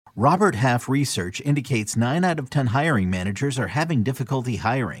Robert Half research indicates 9 out of 10 hiring managers are having difficulty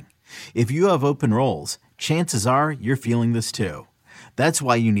hiring. If you have open roles, chances are you're feeling this too. That's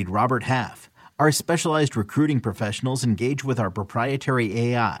why you need Robert Half. Our specialized recruiting professionals engage with our proprietary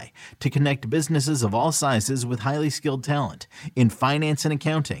AI to connect businesses of all sizes with highly skilled talent in finance and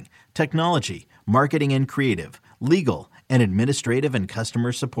accounting, technology, marketing and creative, legal, and administrative and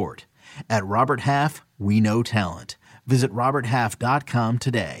customer support. At Robert Half, we know talent. Visit roberthalf.com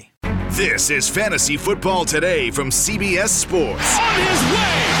today. This is Fantasy Football Today from CBS Sports. On his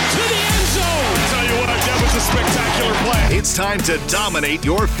way to the end zone. I tell you what, that was a spectacular play. It's time to dominate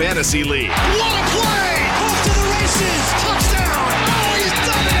your fantasy league. What a play! Off to the races. Touchdown. Oh, he's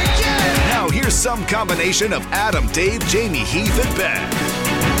done it again. Now here's some combination of Adam, Dave, Jamie, Heath, and Ben.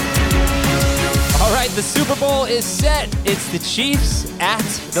 All right, the Super Bowl is set. It's the Chiefs at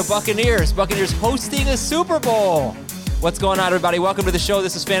the Buccaneers. Buccaneers hosting a Super Bowl. What's going on, everybody? Welcome to the show.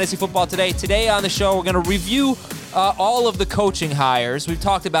 This is Fantasy Football Today. Today on the show, we're going to review all of the coaching hires. We've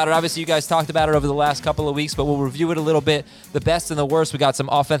talked about it. Obviously, you guys talked about it over the last couple of weeks, but we'll review it a little bit, the best and the worst. We got some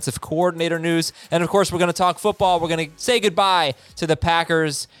offensive coordinator news. And, of course, we're going to talk football. We're going to say goodbye to the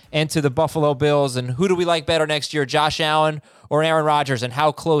Packers and to the Buffalo Bills. And who do we like better next year, Josh Allen or Aaron Rodgers? And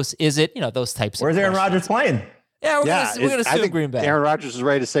how close is it? You know, those types of Where's Aaron questions. Rodgers playing? Yeah, we're going to assume Green Bay. Aaron Rodgers is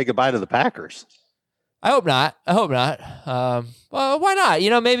ready to say goodbye to the Packers. I hope not. Well, why not? You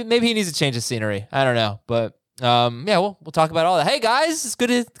know, maybe he needs a change of scenery. I don't know, but yeah, we'll talk about all that. Hey guys, it's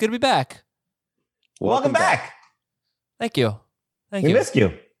good to be back. Welcome back. Thank you. We missed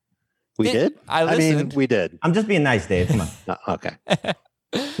you. We did? I listened. mean, we did. I'm just being nice, Dave. Come on. Okay.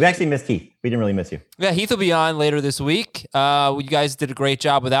 We actually missed Heath. We didn't really miss you. Yeah, Heath will be on later this week. You guys did a great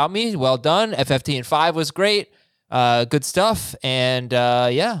job without me. Well done. FFT and 5 was great. Good stuff. And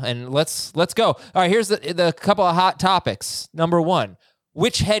yeah, and let's go. All right, here's the couple of hot topics. Number 1,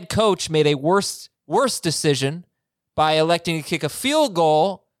 which head coach made a worse decision by electing to kick a field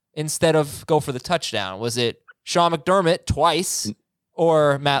goal instead of go for the touchdown? Was it Sean McDermott twice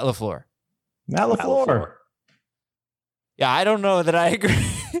or Matt LaFleur? Matt LaFleur. Yeah, I don't know that I agree.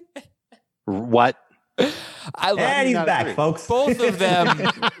 What? And he's back, folks. Both of them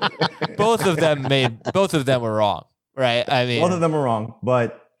were wrong, right? I mean, both of them were wrong.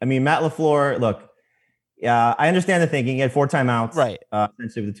 But I mean, Matt LaFleur. Look, I understand the thinking. He had 4 timeouts, right?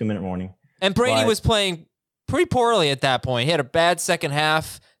 Essentially with a 2-minute warning. And Brady was playing pretty poorly at that point. He had a bad second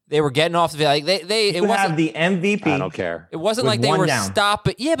half. They were getting off the field. Like it wasn't have the MVP. I don't care. It wasn't like they were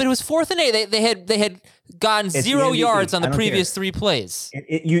stopping. Yeah, but it was 4th and 8. They had gotten 0 yards on the previous 3 plays.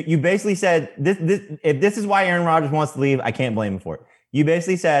 You basically said this. If this is why Aaron Rodgers wants to leave, I can't blame him for it. You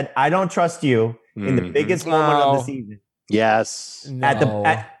basically said, I don't trust you in the biggest moment of the season. Yes.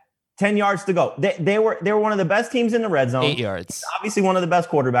 At 10 yards to go. They were one of the best teams in the red zone. 8 yards. He's obviously one of the best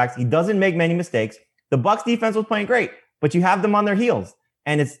quarterbacks. He doesn't make many mistakes. The Bucs defense was playing great, but you have them on their heels.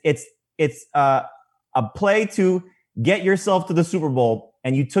 And it's a play to get yourself to the Super Bowl,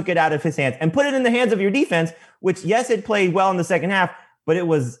 and you took it out of his hands and put it in the hands of your defense, which, yes, it played well in the second half, but it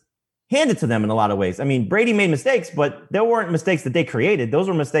was handed to them in a lot of ways. I mean, Brady made mistakes, but there weren't mistakes that they created. Those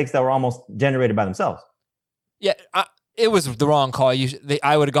were mistakes that were almost generated by themselves. Yeah, it was the wrong call.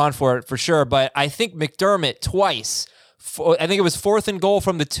 I would have gone for it for sure, but I think McDermott twice, I think it was 4th and goal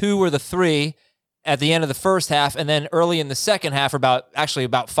from the 2 or the 3, at the end of the first half, and then early in the second half, about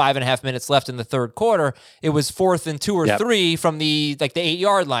 5.5 minutes left in the third quarter, it was 4th and 2 or 3 from the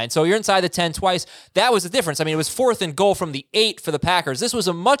 8-yard line. So you're inside the 10 twice. That was the difference. I mean, it was 4th and goal from the 8 for the Packers. This was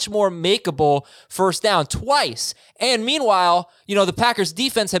a much more makeable first down twice. And meanwhile, you know, the Packers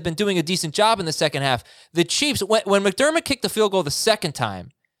defense had been doing a decent job in the second half. The Chiefs, when McDermott kicked the field goal the second time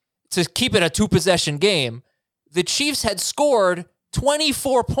to keep it a 2-possession game, the Chiefs had scored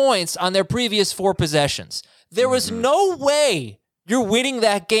 24 points on their previous 4 possessions. There was no way you're winning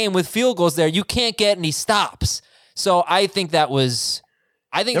that game with field goals there. You can't get any stops. So I think that was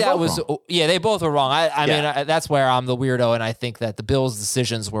wrong. Yeah, they both were wrong. I mean, that's where I'm the weirdo, and I think that the Bills'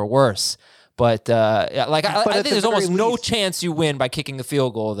 decisions were worse. But I think there's almost no chance you win by kicking a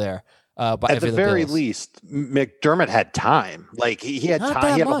field goal there. At the very least, McDermott had time. Like he had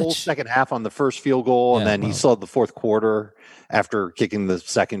time. He had a whole second half on the first field goal, and then he still had the fourth quarter after kicking the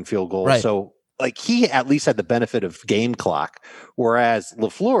second field goal. Right. So, like, he at least had the benefit of game clock, whereas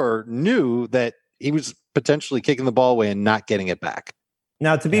LaFleur knew that he was potentially kicking the ball away and not getting it back.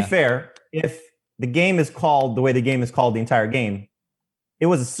 Now, to be fair, if the game is called the way the game is called the entire game, it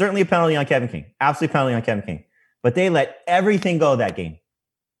was certainly a penalty on Kevin King. Absolutely penalty on Kevin King. But they let everything go that game.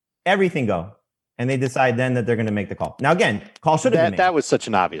 Everything go. And they decide then that they're going to make the call. Now, again, call should have been made. That was such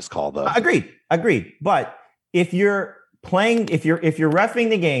an obvious call, though. Agreed. But if you're playing, if you're reffing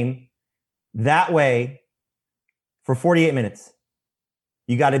the game that way for 48 minutes,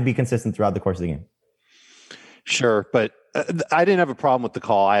 you got to be consistent throughout the course of the game. Sure, but I didn't have a problem with the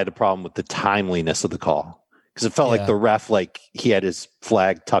call. I had a problem with the timeliness of the call because it felt like the ref, like he had his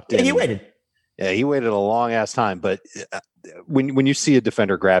flag tucked in. He waited. Yeah, he waited a long ass time. But when you see a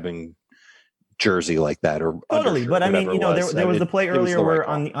defender grabbing jersey like that, or totally, but I mean, there was the play earlier where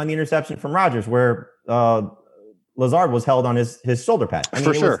on the interception from Rodgers where Lazard was held on his shoulder pad. I mean,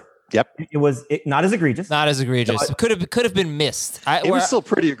 for sure. It was not as egregious. Not as egregious. It could have been missed. It was still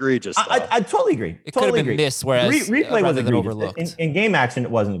pretty egregious. I totally agree. It could have been missed. Whereas replay was egregious. Overlooked. In game action,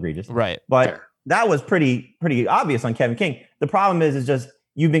 it wasn't egregious. Right. But that was pretty obvious on Kevin King. The problem is just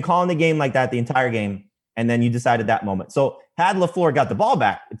you've been calling the game like that the entire game, and then you decided that moment. So had LaFleur got the ball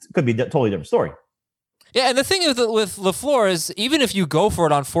back, it could be a totally different story. Yeah, and the thing with LaFleur is even if you go for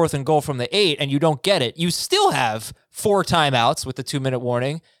it on 4th and goal from the 8 and you don't get it, you still have 4 timeouts with the 2-minute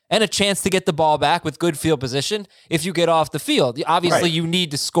warning and a chance to get the ball back with good field position if you get off the field. Obviously, you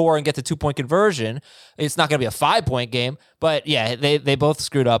need to score and get the 2-point conversion. It's not going to be a 5-point game, but yeah, they both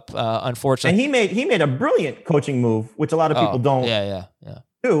screwed up, unfortunately. And he made a brilliant coaching move, which a lot of people don't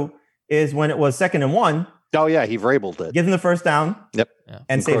do, is when it was 2nd and 1. Oh, yeah, he Vrabeled it. Give him the first down. Yep.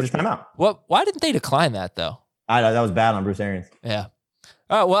 And save his timeout. Well, why didn't they decline that, though? That was bad on Bruce Arians. Yeah.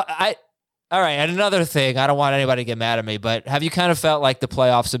 All right, and another thing, I don't want anybody to get mad at me, but have you kind of felt like the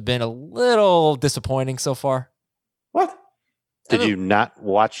playoffs have been a little disappointing so far? What? Did you not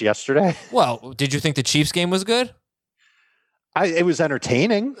watch yesterday? Well, did you think the Chiefs game was good? It was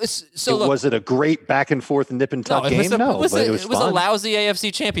entertaining. Was it a great back and forth nip and tuck game? No, but it was a lousy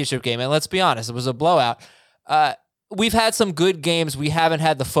AFC Championship game, and let's be honest, it was a blowout. We've had some good games. We haven't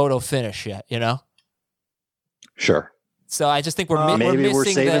had the photo finish yet, Sure. So I just think we're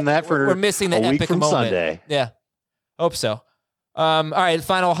missing that for we're missing the epic moment. Sunday. Yeah, hope so. All right,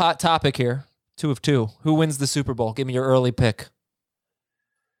 final hot topic here. 2 of 2. Who wins the Super Bowl? Give me your early pick.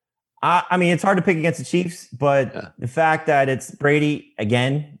 I mean, it's hard to pick against the Chiefs, but the fact that it's Brady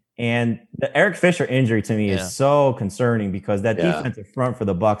again and the Eric Fisher injury to me is so concerning because that defensive front for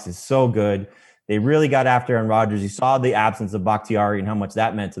the Bucs is so good. They really got after Aaron Rodgers. You saw the absence of Bakhtiari and how much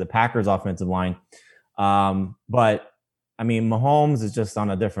that meant to the Packers offensive line. But I mean, Mahomes is just on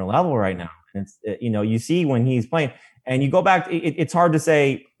a different level right now. It's, you see when he's playing and you go back, it's hard to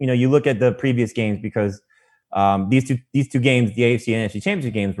say, you look at the previous games because these two games, the AFC and NFC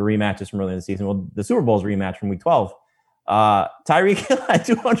Championship games were rematches from earlier in the season. Well, the Super Bowl is a rematch from week 12. Tyreek Hill had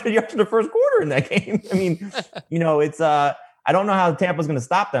 200 yards in the first quarter in that game. I mean, it's I don't know how Tampa's going to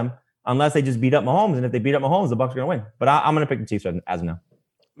stop them unless they just beat up Mahomes. And if they beat up Mahomes, the Bucs are going to win. But I'm going to pick the Chiefs as of now.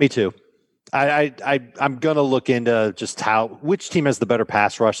 Me too. I'm going to look into just which team has the better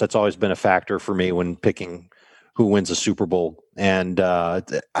pass rush. That's always been a factor for me when picking who wins a Super Bowl. And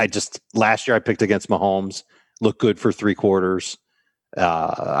last year I picked against Mahomes, looked good for 3 quarters.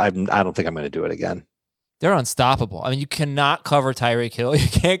 I don't think I'm going to do it again. They're unstoppable. I mean, you cannot cover Tyreek Hill. You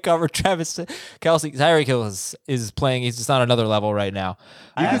can't cover Travis Kelce. Tyreek Hill is playing. He's just on another level right now.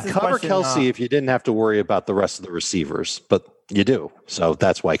 You could cover Kelce if you didn't have to worry about the rest of the receivers, but you do. So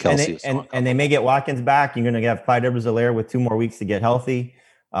that's why Kelce is. And they may get Watkins back. You're going to have Clyde Edwards-Helaire with 2 more weeks to get healthy.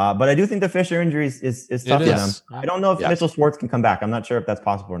 But I do think the Fisher injury is tough for them. I don't know if Mitchell Schwartz can come back. I'm not sure if that's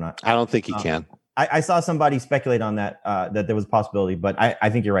possible or not. I don't think he can. I saw somebody speculate on that there was a possibility, but I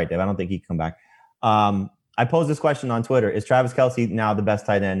think you're right, Dave. I don't think he can come back. I posed this question on Twitter. Is Travis Kelce now the best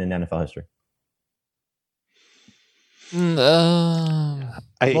tight end in NFL history?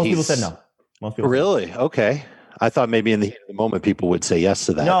 Most people said no. Most people really? Okay. I thought maybe in the heat of the moment people would say yes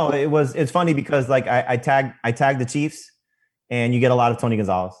to that. No, it's funny because like I tagged the Chiefs and you get a lot of Tony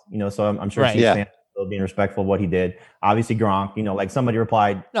Gonzalez, so I'm sure Chiefs fans are still being respectful of what he did. Obviously Gronk, like somebody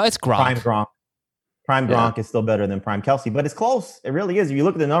replied, no, it's Gronk. Prime Gronk is still better than Prime Kelce, but it's close. It really is. If you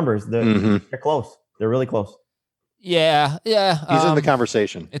look at the numbers, they're close. They're really close. Yeah. He's in the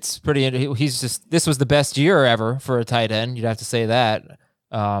conversation. It's pretty. This was the best year ever for a tight end. You'd have to say that.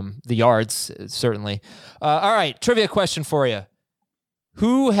 The yards, certainly. All right, trivia question for you.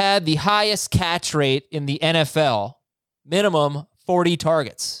 Who had the highest catch rate in the NFL? Minimum 40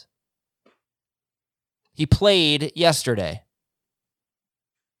 targets. He played yesterday.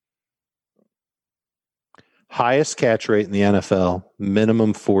 Highest catch rate in the NFL,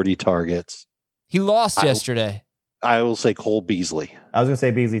 minimum 40 targets. He lost yesterday. I will say Cole Beasley. I was going to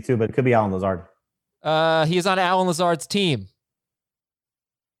say Beasley too, but it could be Allen Lazard. He is on Allen Lazard's team.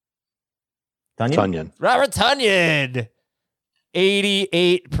 Tonyan. Robert Tonyan.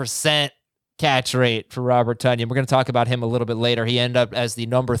 88% catch rate for Robert Tonyan. We're going to talk about him a little bit later. He ended up as the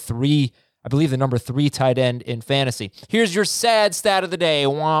number 3 I believe the number 3 tight end in fantasy. Here's your sad stat of the day.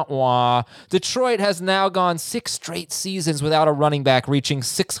 Wah, wah. Detroit has now gone 6 straight seasons without a running back reaching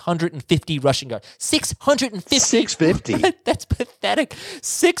 650 rushing yards. 650. 650. That's pathetic.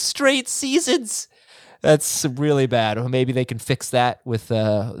 6 straight seasons. That's really bad. Maybe they can fix that with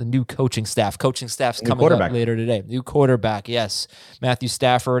the new coaching staff. Coaching staff's coming up later today. New quarterback, yes. Matthew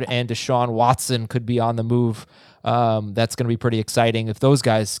Stafford and Deshaun Watson could be on the move. That's going to be pretty exciting if those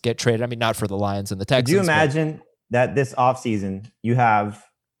guys get traded. I mean, not for the Lions and the Texans. Could you imagine that this offseason you have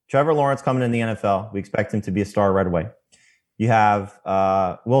Trevor Lawrence coming in the NFL? We expect him to be a star right away. You have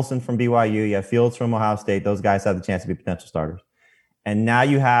Wilson from BYU. You have Fields from Ohio State. Those guys have the chance to be potential starters. And now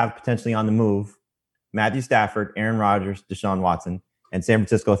you have potentially on the move Matthew Stafford, Aaron Rodgers, Deshaun Watson, and San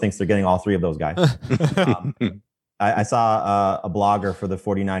Francisco thinks they're getting all 3 of those guys. I saw a blogger for the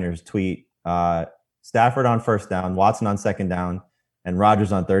 49ers tweet, Stafford on first down, Watson on second down, and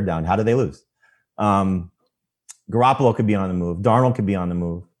Rodgers on third down. How do they lose? Garoppolo could be on the move. Darnold could be on the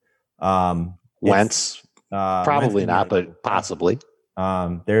move. Wentz, probably not, but possibly.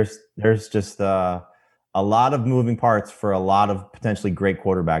 There's just a lot of moving parts for a lot of potentially great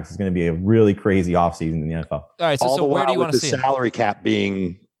quarterbacks. It's going to be a really crazy offseason in the NFL. All right, so where do you want to see the salary cap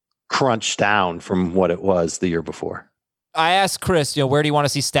being crunched down from what it was the year before? I asked Chris, where do you want to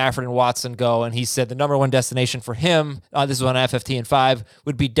see Stafford and Watson go? And he said the number 1 destination for him, this is on FFT and 5,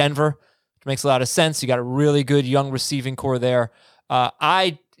 would be Denver, which makes a lot of sense. You got a really good young receiving core there.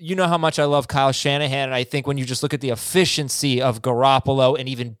 You know how much I love Kyle Shanahan, and I think when you just look at the efficiency of Garoppolo and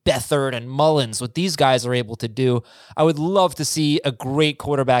even Beathard and Mullins, what these guys are able to do, I would love to see a great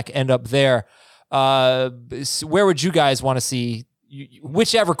quarterback end up there. Where would you guys want to see,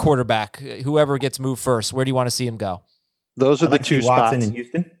 whichever quarterback, whoever gets moved first, where do you want to see him go? Those are the 2 spots. Watson in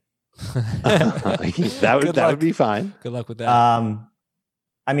Houston. that would be fine. Good luck with that.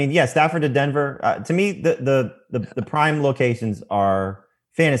 I mean, yeah, Stafford to Denver. To me, the prime locations are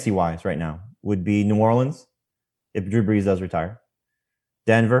fantasy-wise right now would be New Orleans, if Drew Brees does retire,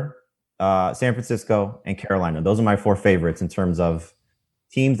 Denver, San Francisco, and Carolina. Those are my 4 favorites in terms of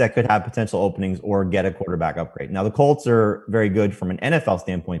teams that could have potential openings or get a quarterback upgrade. Now, the Colts are very good from an NFL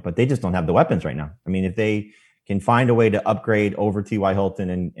standpoint, but they just don't have the weapons right now. I mean, if they can find a way to upgrade over T.Y. Hilton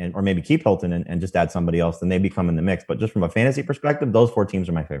and or maybe keep Hilton and just add somebody else, then they become in the mix. But just from a fantasy perspective, those 4 teams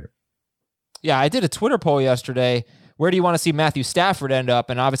are my favorite. Yeah, I did a Twitter poll yesterday. Where do you want to see Matthew Stafford end up?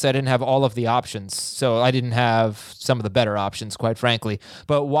 And obviously I didn't have all of the options, so I didn't have some of the better options, quite frankly.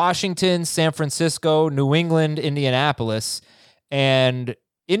 But Washington, San Francisco, New England, Indianapolis, and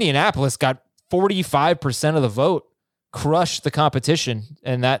Indianapolis got 45% of the vote, crushed the competition,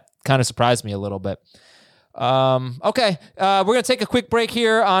 and that kind of surprised me a little bit. Okay, we're going to take a quick break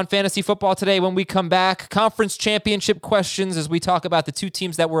here on Fantasy Football Today. When we come back, conference championship questions as we talk about the 2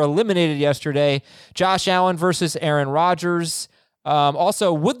 teams that were eliminated yesterday, Josh Allen versus Aaron Rodgers.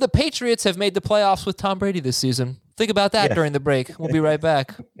 Also, would the Patriots have made the playoffs with Tom Brady this season? Think about that during the break. We'll be right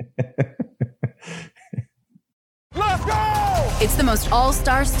back. Let's go! It's the most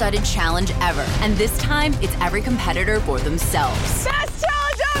all-star studded challenge ever. And this time, it's every competitor for themselves. Best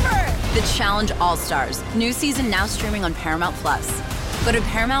challenge ever! The Challenge All-Stars. New season now streaming on Paramount+. Go to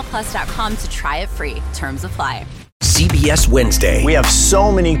ParamountPlus.com to try it free. Terms apply. CBS Wednesday. We have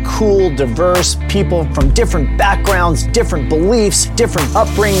so many cool, diverse people from different backgrounds, different beliefs, different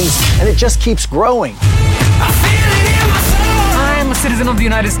upbringings, and it just keeps growing. I'm a citizen of the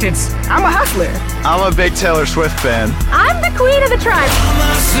United States. I'm a hustler. I'm a big Taylor Swift fan. I'm the queen of the tribe.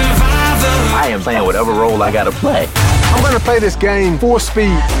 I am playing whatever role I gotta play. I'm gonna play this game full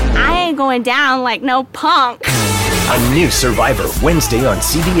speed. I ain't going down like no punk. A new Survivor Wednesday on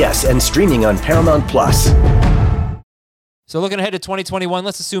CBS and streaming on Paramount+. So looking ahead to 2021,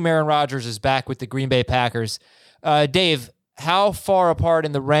 let's assume Aaron Rodgers is back with the Green Bay Packers. Dave, how far apart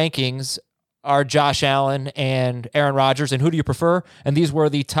in the rankings are Josh Allen and Aaron Rodgers, and who do you prefer? And these were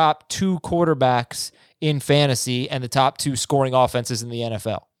the top 2 quarterbacks in fantasy and the top 2 scoring offenses in the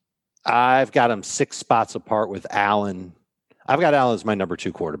NFL. I've got him 6 spots apart with Allen. I've got Allen as my number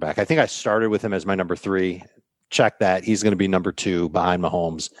 2 quarterback. I think I started with him as my number 3. Check that. He's going to be number 2 behind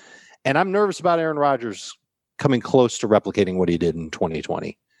Mahomes. And I'm nervous about Aaron Rodgers coming close to replicating what he did in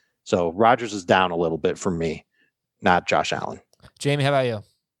 2020. So Rodgers is down a little bit for me, not Josh Allen. Jamie, how about you?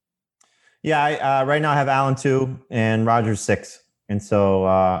 Yeah, I right now I have Allen 2 and Rodgers 6. And so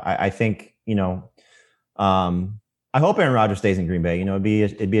I think, I hope Aaron Rodgers stays in Green Bay.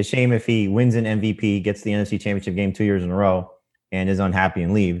 It'd be a shame if he wins an MVP, gets the NFC Championship game 2 years in a row, and is unhappy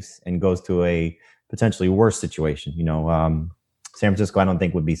and leaves and goes to a potentially worse situation. San Francisco, I don't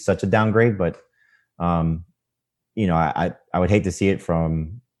think would be such a downgrade, but I would hate to see it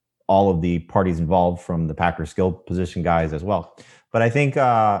from all of the parties involved, from the Packers skill position guys as well. But I think,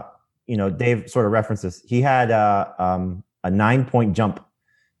 Dave sort of referenced this. He had a 9-point jump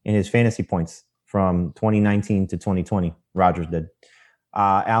in his fantasy points from 2019 to 2020. Rodgers did.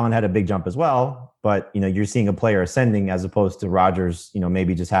 Allen had a big jump as well, but you're seeing a player ascending as opposed to Rodgers,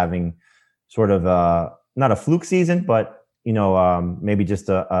 maybe just having sort of not a fluke season, but maybe just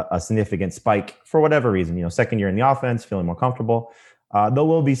a significant spike for whatever reason. Second year in the offense, feeling more comfortable. There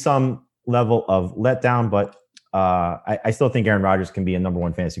will be some level of letdown, but I still think Aaron Rodgers can be a number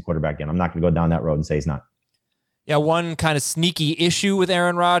one fantasy quarterback again. I'm not going to go down that road and say he's not. Yeah, one kind of sneaky issue with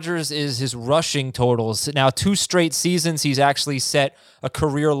Aaron Rodgers is his rushing totals. Now, 2 straight seasons, he's actually set a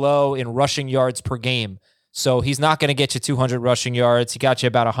career low in rushing yards per game. So he's not going to get you 200 rushing yards. He got you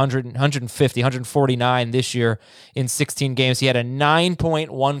about 100, 150, 149 this year in 16 games. He had a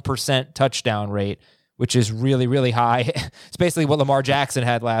 9.1% touchdown rate, which is really, really high. It's basically what Lamar Jackson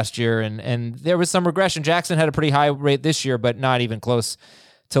had last year, and there was some regression. Jackson had a pretty high rate this year, but not even close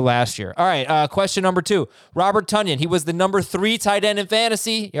to last year. All right, question number 2. Robert Tonyan, he was the number 3 tight end in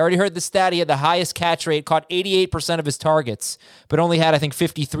fantasy. You already heard the stat. He had the highest catch rate, caught 88% of his targets, but only had, I think,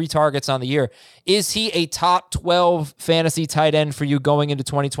 53 targets on the year. Is he a top 12 fantasy tight end for you going into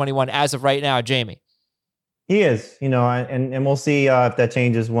 2021 as of right now, Jamie? He is, and we'll see if that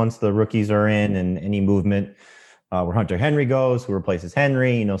changes once the rookies are in and any movement where Hunter Henry goes, who replaces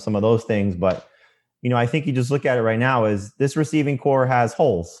Henry, some of those things. But I think you just look at it right now as this receiving core has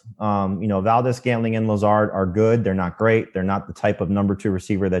holes. Valdes-Scantling and Lazard are good. They're not great. They're not the type of number 2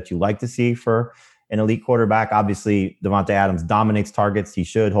 receiver that you like to see for an elite quarterback. Obviously, Davante Adams dominates targets. He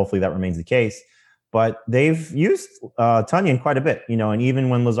should. Hopefully that remains the case. But they've used Tonyan quite a bit, and even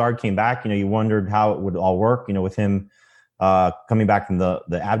when Lazard came back, you wondered how it would all work, with him coming back from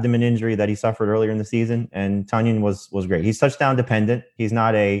the abdomen injury that he suffered earlier in the season. And Tonyan was great. He's touchdown dependent. He's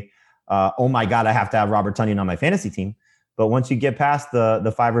not oh my God, I have to have Robert Tonyan on my fantasy team. But once you get past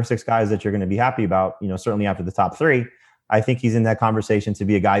the 5 or 6 guys that you're going to be happy about, certainly after the top 3, I think he's in that conversation to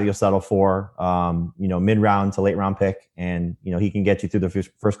be a guy you'll settle for, mid-round to late-round pick. And, he can get you through the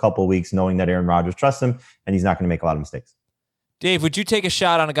first couple of weeks knowing that Aaron Rodgers trusts him and he's not going to make a lot of mistakes. Dave, would you take a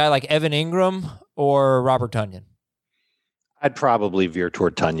shot on a guy like Evan Ingram or Robert Tonyan? I'd probably veer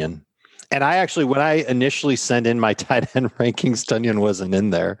toward Tonyan. And when I initially sent in my tight end rankings, Tonyan wasn't in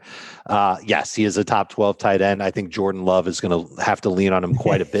there. Yes, he is a top 12 tight end. I think Jordan Love is going to have to lean on him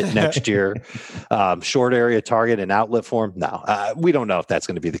quite a bit next year. Short area target and outlet for him. No, we don't know if that's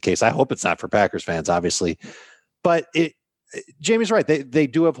going to be the case. I hope it's not for Packers fans, obviously. But Jamie's right. They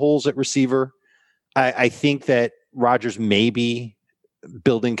do have holes at receiver. I think that Rodgers may be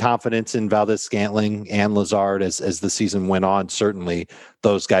building confidence in Valdes-Scantling and Lazard as the season went on. Certainly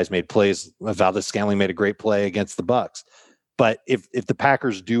those guys made plays. Valdes-Scantling made a great play against the Bucs. But if the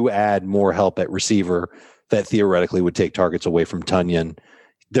Packers do add more help at receiver, that theoretically would take targets away from Tonyan.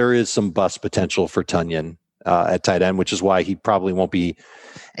 There is some bust potential for Tonyan at tight end, which is why he probably won't be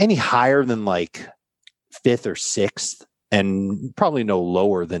any higher than like 5th or 6th. And probably no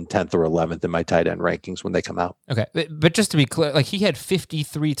lower than 10th or 11th in my tight end rankings when they come out. Okay, but just to be clear, he had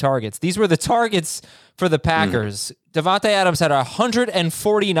 53 targets. These were the targets for the Packers. Davante Adams had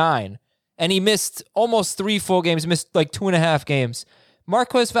 149, and he missed almost 3 full games, missed 2.5 games.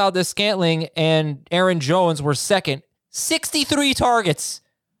 Marquez Valdes-Scantling and Aaron Jones were second, 63 targets,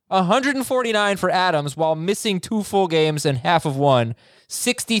 149 for Adams while missing 2 full games and half of 1.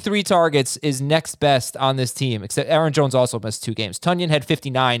 63 targets is next best on this team, except Aaron Jones also missed 2 games. Tonyan had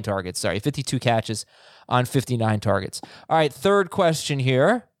 52 catches on 59 targets. All right, third question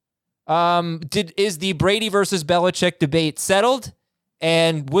here. Is the Brady versus Belichick debate settled?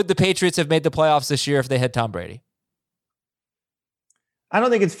 And would the Patriots have made the playoffs this year if they had Tom Brady? I don't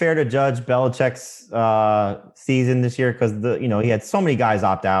think it's fair to judge Belichick's season this year because he had so many guys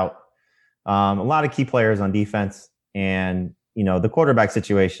opt out, a lot of key players on defense, and the quarterback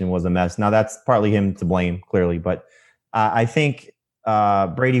situation was a mess. Now that's partly him to blame, clearly, but I think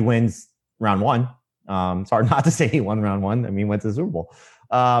Brady wins round 1. It's hard not to say he won round 1. I mean, he went to the Super Bowl.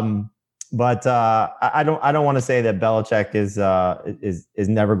 But I don't want to say that Belichick is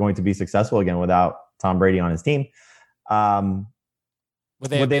never going to be successful again without Tom Brady on his team. Would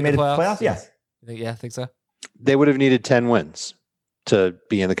they made the playoffs? Yes. Yeah, I think so. They would have needed 10 wins to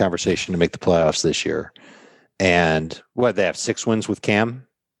be in the conversation to make the playoffs this year. And they have 6 wins with Cam?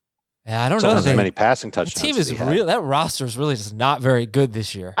 Yeah, I don't know. As many passing touchdowns. The team is real. That roster is really just not very good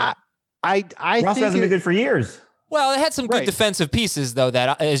this year. I roster hasn't been good for years. Well, it had some good defensive pieces, though,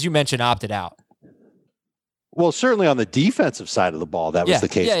 that, as you mentioned, opted out. Well, certainly on the defensive side of the ball, that was the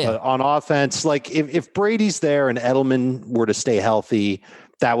case. Yeah. But on offense, if Brady's there and Edelman were to stay healthy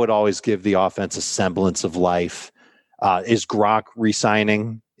that would always give the offense a semblance of life. Is Gronk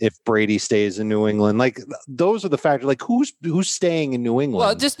re-signing if Brady stays in New England? Like, those are the factors. Like, who's staying in New England?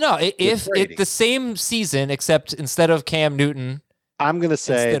 Well, just no. If it's the same season, except instead of Cam Newton, I'm going to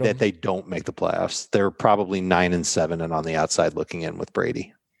say that they don't make the playoffs. They're probably 9-7 and on the outside looking in with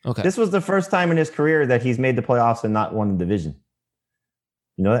Brady. Okay. This was the first time in his career that he's made the playoffs and not won the division.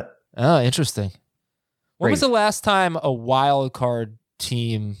 You know that? Oh, interesting. When was the last time a wild card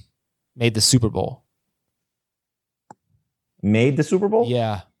team made the Super Bowl? Made the Super Bowl?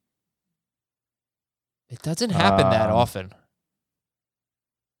 Yeah. It doesn't happen that often.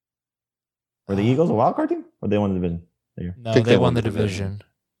 Were the Eagles a wild card team? Or they won the division? No, they won the division.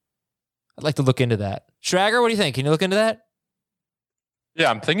 I'd like to look into that. Schrager, what do you think? Can you look into that? Yeah,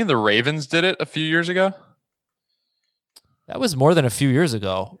 I'm thinking the Ravens did it a few years ago. That was more than a few years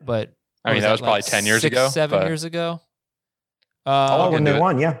ago, but I mean, that was probably 10 years ago. 7 years ago. When they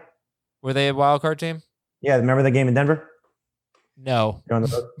won, yeah. Were they a wild card team? Yeah, remember the game in Denver? No. You're on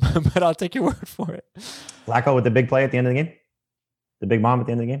the road? But I'll take your word for it. Flacco with the big play at the end of the game? The big bomb at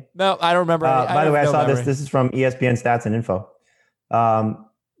the end of the game? No, I don't remember. By the way, I saw this. This is from ESPN Stats and Info.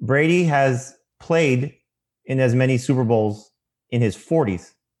 Brady has played in as many Super Bowls in his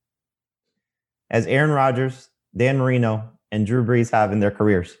 40s as Aaron Rodgers, Dan Marino, and Drew Brees have in their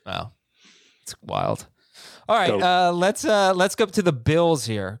careers. Wow. It's wild. All right, let's go up to the Bills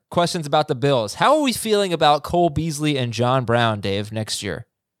here. Questions about the Bills. How are we feeling about Cole Beasley and John Brown, Dave, next year?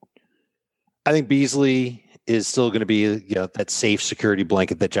 I think Beasley is still going to be that safe security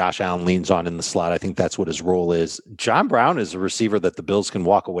blanket that Josh Allen leans on in the slot. I think that's what his role is. John Brown is a receiver that the Bills can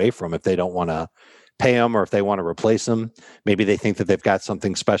walk away from if they don't want to pay him or if they want to replace him. Maybe they think that they've got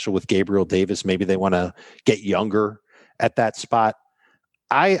something special with Gabriel Davis. Maybe they want to get younger at that spot.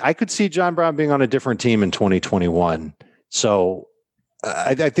 I could see John Brown being on a different team in 2021. So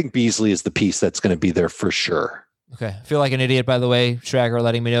I think Beasley is the piece that's going to be there for sure. Okay. I feel like an idiot, by the way, Schrager,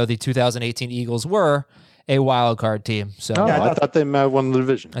 letting me know the 2018 Eagles were a wild card team. So I thought they might have won the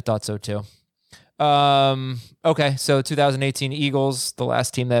division. I thought so too. Okay. So 2018 Eagles, the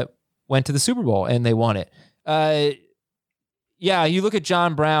last team that went to the Super Bowl and they won it. Yeah, you look at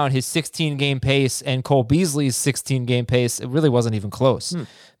John Brown, his 16-game pace, and Cole Beasley's 16-game pace, it really wasn't even close.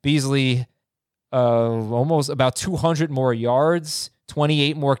 Beasley, almost about 200 more yards,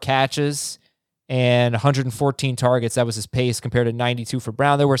 28 more catches, and 114 targets. That was his pace compared to 92 for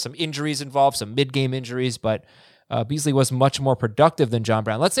Brown. There were some injuries involved, some mid-game injuries, but Beasley was much more productive than John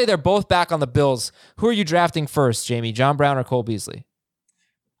Brown. Let's say they're both back on the Bills. Who are you drafting first, Jamie, John Brown or Cole Beasley?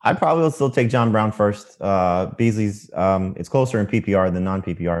 I probably will still take John Brown first. Beasley's it's closer in PPR than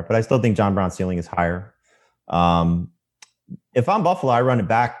non-PPR, but I still think John Brown's ceiling is higher. If I'm Buffalo, I run it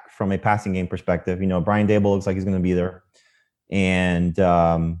back from a passing game perspective. Brian Daboll looks like he's going to be there, and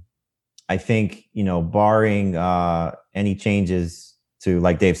I think barring any changes to,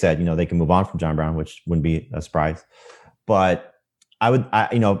 like Dave said, they can move on from John Brown, which wouldn't be a surprise. But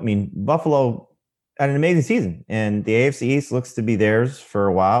Buffalo had an amazing season, and the AFC East looks to be theirs for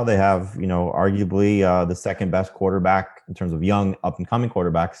a while. They have, arguably the second best quarterback in terms of young up and coming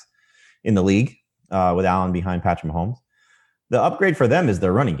quarterbacks in the league, with Allen behind Patrick Mahomes. The upgrade for them is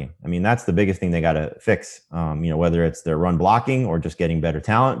their running game. I mean, that's the biggest thing they got to fix. Whether it's their run blocking or just getting better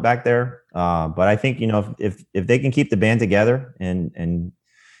talent back there. But I think if they can keep the band together and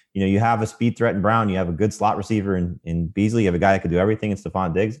you have a speed threat in Brown, you have a good slot receiver in Beasley, you have a guy that can do everything in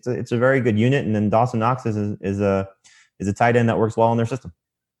Stephon Diggs. It's a very good unit. And then Dawson Knox is a tight end that works well in their system.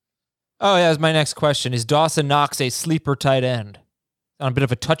 Oh, yeah, that's my next question. Is Dawson Knox a sleeper tight end? On a bit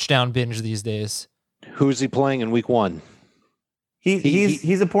of a touchdown binge these days. Who's he playing in week 1?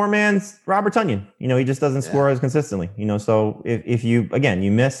 He's a poor man's Robert Tonyan. He just doesn't score as consistently. So if you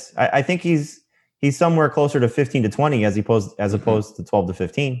miss, I think he's somewhere closer to 15 to 20 as opposed to 12 to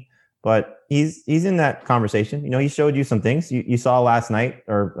 15. But he's in that conversation. He showed you some things you saw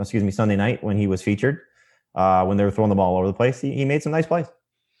Sunday night when he was featured, when they were throwing the ball all over the place. He made some nice plays.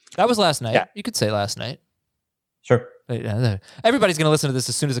 That was last night. Yeah. You could say last night. Sure. Everybody's going to listen to this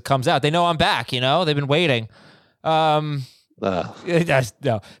as soon as it comes out. They know I'm back. They've been waiting. No.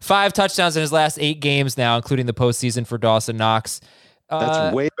 5 touchdowns in his last 8 games now, including the postseason for Dawson Knox.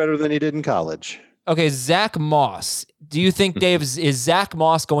 That's way better than he did in college. Okay, Zach Moss. Do you think, Dave, is Zach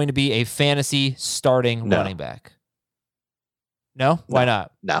Moss going to be a fantasy starting running back? No? Why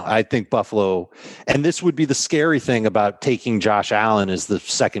not? No, I think Buffalo, and this would be the scary thing about taking Josh Allen as the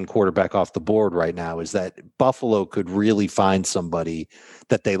second quarterback off the board right now, is that Buffalo could really find somebody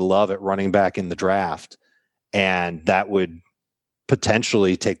that they love at running back in the draft, and that would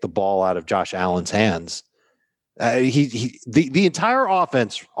potentially take the ball out of Josh Allen's hands. The entire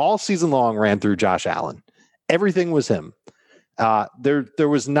offense all season long ran through Josh Allen. Everything was him. There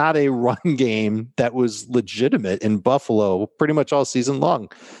was not a run game that was legitimate in Buffalo pretty much all season long.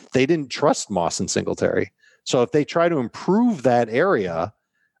 They didn't trust Moss and Singletary. So if they try to improve that area,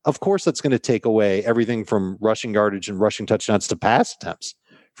 of course that's going to take away everything from rushing yardage and rushing touchdowns to pass attempts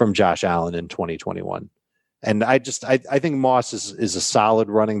from Josh Allen in 2021. And I think Moss is a solid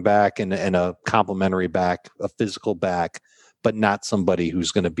running back and a complimentary back, a physical back, but not somebody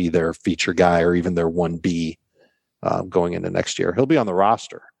who's going to be their feature guy or even their 1B going into next year. He'll be on the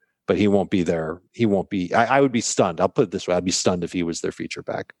roster, but he won't be there. He won't be. I would be stunned. I'll put it this way. I'd be stunned if he was their feature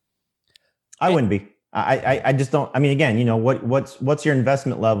back. I wouldn't be. I just don't. I mean, again, what's your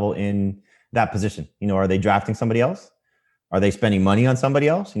investment level in that position? Are they drafting somebody else? Are they spending money on somebody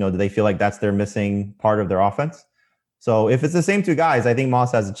else? Do they feel like that's their missing part of their offense? So if it's the same two guys, I think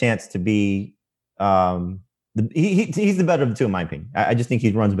Moss has a chance to be. He's the better of the two, in my opinion. I just think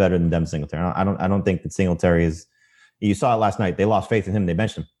he runs better than Devin Singletary. I don't think that Singletary is. You saw it last night. They lost faith in him. They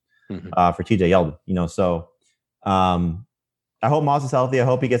benched him for TJ Yeldon. So I hope Moss is healthy. I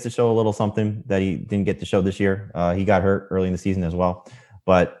hope he gets to show a little something that he didn't get to show this year. He got hurt early in the season as well.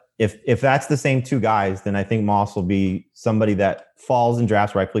 But if that's the same two guys, then I think Moss will be somebody that falls in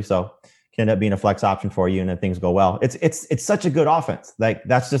drafts, rightfully so, can end up being a flex option for you, and if things go well. It's such a good offense. Like,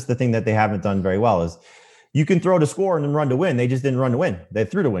 that's just the thing that they haven't done very well is you can throw to score and then run to win. They just didn't run to win. They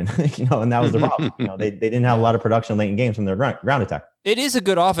threw to win, and that was the problem. They didn't have a lot of production late in games from their ground attack. It is a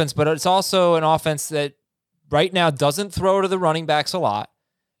good offense, but it's also an offense that right now doesn't throw to the running backs a lot.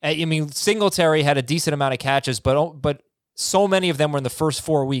 I mean, Singletary had a decent amount of catches, but so many of them were in the first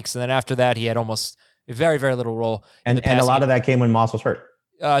 4 weeks, and then after that, he had almost a very, very little role. And a lot of that came when Moss was hurt.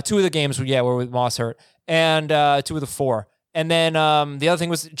 2 of the games, were with Moss hurt, and 2 of the 4. And then the other thing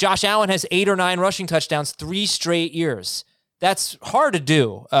was Josh Allen has 8 or 9 rushing touchdowns 3 straight years. That's hard to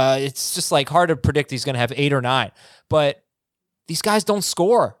do. It's just like hard to predict he's going to have 8 or 9. But these guys don't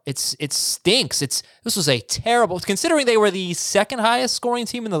score. It stinks. This was a terrible, considering they were the second highest scoring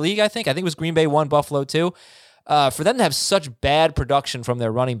team in the league. I think it was Green Bay 1, Buffalo 2. For them to have such bad production from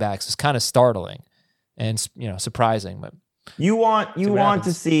their running backs is kind of startling and surprising. But you want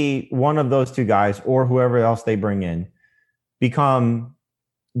to see one of those two guys or whoever else they bring in become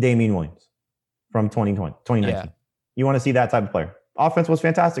Damian Williams from 2019. Yeah. You want to see that type of player. Offense was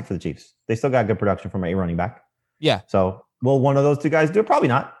fantastic for the Chiefs. They still got good production from a running back. Yeah. So will one of those two guys do it? Probably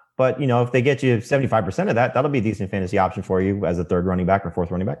not. But if they get you 75% of that, that'll be a decent fantasy option for you as a third running back or fourth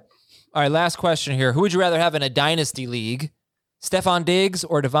running back. All right, last question here. Who would you rather have in a dynasty league? Stephon Diggs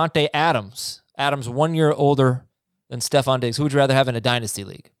or Devontae Adams? Adams 1 year older than Stephon Diggs. Who would you rather have in a dynasty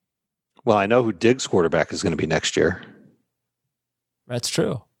league? Well, I know who Diggs' quarterback is going to be next year. That's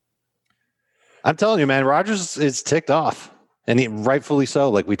true. I'm telling you, man, Rodgers is ticked off, and rightfully so,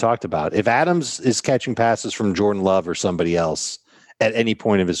 like we talked about. If Adams is catching passes from Jordan Love or somebody else at any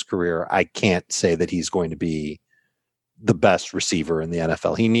point of his career, I can't say that he's going to be the best receiver in the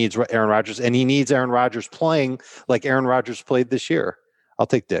NFL. He needs Aaron Rodgers, and he needs Aaron Rodgers playing like Aaron Rodgers played this year. I'll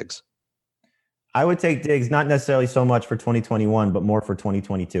take Diggs. I would take Diggs, not necessarily so much for 2021, but more for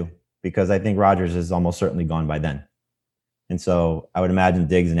 2022, because I think Rodgers is almost certainly gone by then. And so I would imagine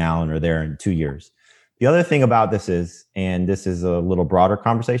Diggs and Allen are there in 2 years. The other thing about this is, and this is a little broader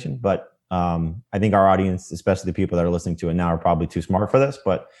conversation, but I think our audience, especially the people that are listening to it now, are probably too smart for this.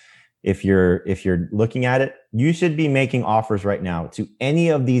 But if you're looking at it, you should be making offers right now to any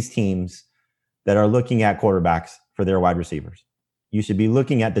of these teams that are looking at quarterbacks for their wide receivers. You should be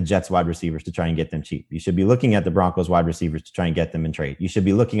looking at the Jets wide receivers to try and get them cheap. You should be looking at the Broncos wide receivers to try and get them in trade. You should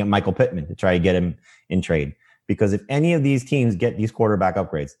be looking at Michael Pittman to try and get him in trade. Because if any of these teams get these quarterback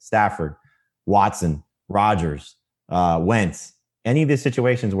upgrades, Stafford, Watson, Rodgers, Wentz, any of these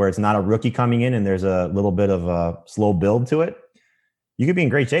situations where it's not a rookie coming in and there's a little bit of a slow build to it, you could be in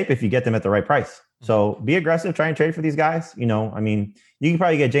great shape if you get them at the right price. So be aggressive, try and trade for these guys. You can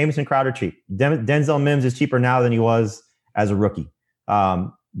probably get Jamison Crowder cheap. Denzel Mims is cheaper now than he was as a rookie.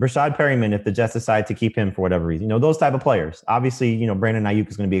 Rashad Perryman, if the Jets decide to keep him for whatever reason, those type of players. Obviously, Brandon Ayuk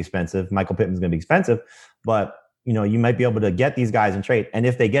is going to be expensive. Michael Pittman is going to be expensive, but you might be able to get these guys in trade. And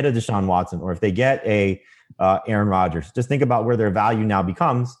if they get a Deshaun Watson or if they get a Aaron Rodgers, just think about where their value now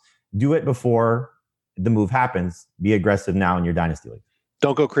becomes. Do it before the move happens. Be aggressive now in your dynasty league.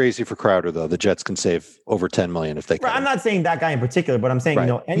 Don't go crazy for Crowder, though. The Jets can save over $10 million if they can. Right, I'm not saying that guy in particular, but I'm saying,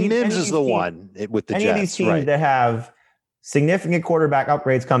 Mims is the one with the Jets. Any of these teams that have significant quarterback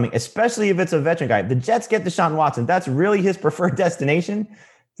upgrades coming, especially if it's a veteran guy. The Jets get Deshaun Watson. That's really his preferred destination.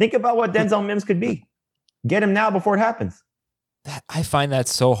 Think about what Denzel Mims could be. Get him now before it happens. I find that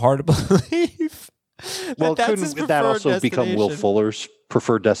so hard to believe. Well, couldn't that also become Will Fuller's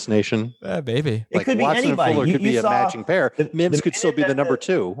preferred destination? Maybe. It could be Watson anybody. And Fuller could be a matching pair. Mims the could still be the number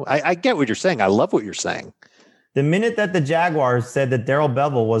 2. I get what you're saying. I love what you're saying. The minute that the Jaguars said that Darrell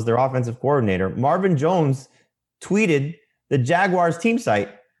Bevell was their offensive coordinator, Marvin Jones tweeted the Jaguars team site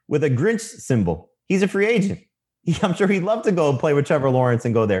with a Grinch symbol. He's a free agent. I'm sure he'd love to go play with Trevor Lawrence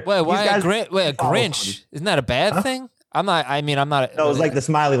and go there. Wait, why a Grinch? Isn't that a bad thing? I'm not. No, it was like the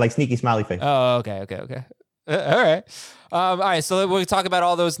smiley, like sneaky smiley face. Oh, okay. All right. All right. So we'll talk about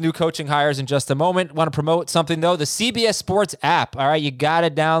all those new coaching hires in just a moment. Want to promote something though? The CBS Sports app. All right, you got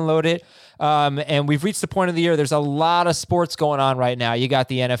to download it. And we've reached the point of the year. There's a lot of sports going on right now. You got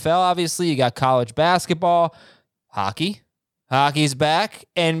the NFL, obviously. You got college basketball, hockey. Hockey's back.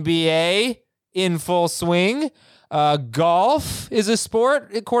 NBA in full swing. Golf is a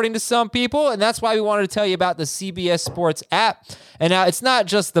sport, according to some people, and that's why we wanted to tell you about the CBS Sports app. And now it's not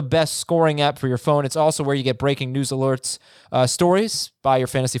just the best scoring app for your phone. It's also where you get breaking news alerts, stories by your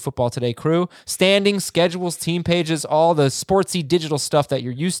Fantasy Football Today crew, standings, schedules, team pages, all the sportsy digital stuff that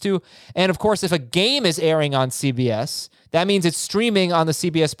you're used to. And of course, if a game is airing on CBS, that means it's streaming on the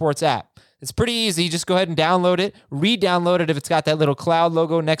CBS Sports app. It's pretty easy. Just go ahead and download it, re-download it if it's got that little cloud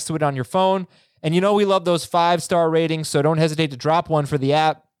logo next to it on your phone. And you know we love those 5-star ratings, so don't hesitate to drop one for the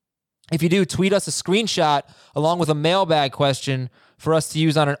app. If you do, tweet us a screenshot along with a mailbag question for us to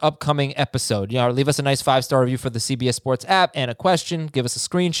use on an upcoming episode. Leave us a nice 5-star review for the CBS Sports app and a question. Give us a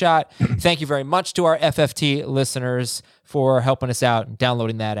screenshot. Thank you very much to our FFT listeners for helping us out and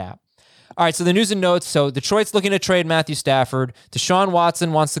downloading that app. All right, so the news and notes. So Detroit's looking to trade Matthew Stafford. Deshaun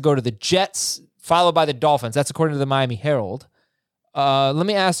Watson wants to go to the Jets, followed by the Dolphins. That's according to the Miami Herald. Let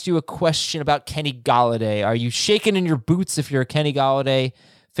me ask you a question about Kenny Golladay. Are you shaking in your boots if you're a Kenny Golladay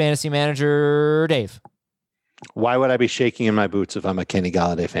fantasy manager, Dave? Why would I be shaking in my boots if I'm a Kenny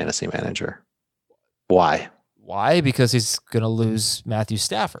Golladay fantasy manager? Why? Why? Because he's going to lose Matthew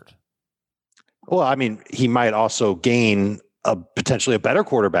Stafford. Well, I mean, he might also gain potentially a better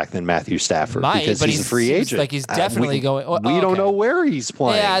quarterback than Matthew Stafford because he's a free agent. Like he's definitely going. We don't know where he's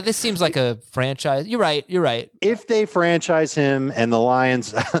playing. Yeah, this seems like a franchise. You're right. If they franchise him and the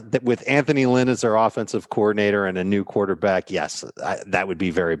Lions with Anthony Lynn as their offensive coordinator and a new quarterback, yes, that would be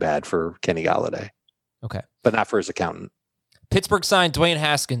very bad for Kenny Golladay. Okay, but not for his accountant. Pittsburgh signed Dwayne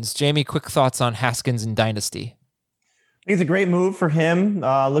Haskins. Jamie, quick thoughts on Haskins and Dynasty? I think it's a great move for him,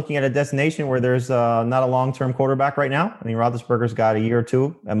 looking at a destination where there's not a long-term quarterback right now. I mean, Roethlisberger's got a year or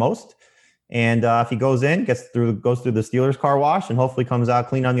two at most. And if he goes in, goes through the Steelers car wash and hopefully comes out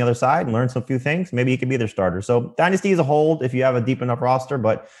clean on the other side and learns a few things, maybe he could be their starter. So Dynasty is a hold if you have a deep enough roster,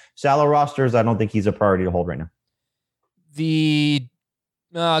 but shallow rosters, I don't think he's a priority to hold right now.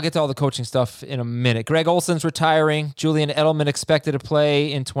 I'll get to all the coaching stuff in a minute. Greg Olson's retiring. Julian Edelman expected to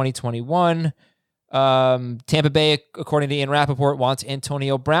play in 2021. Tampa Bay, according to Ian Rappaport, wants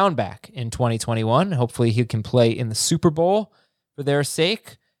Antonio Brown back in 2021. Hopefully he can play in the Super Bowl for their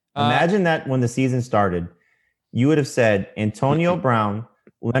sake. Imagine that when the season started, you would have said Antonio Brown,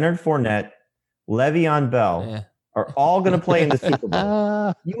 Leonard Fournette, Le'Veon Bell are all going to play in the Super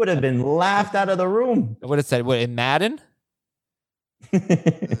Bowl. You would have been laughed out of the room. I would have said, in Madden?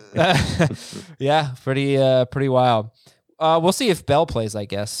 Yeah, pretty wild. We'll see if Bell plays, I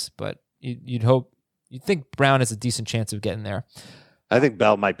guess, but you'd think Brown has a decent chance of getting there. I think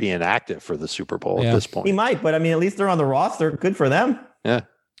Bell might be inactive for the Super Bowl at this point. He might, but I mean, at least they're on the roster. Good for them. Yeah.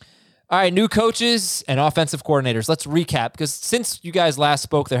 All right, new coaches and offensive coordinators. Let's recap, because since you guys last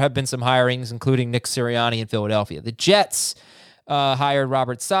spoke, there have been some hirings, including Nick Sirianni in Philadelphia. The Jets hired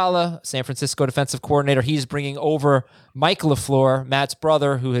Robert Saleh, San Francisco defensive coordinator. He's bringing over Mike LaFleur, Matt's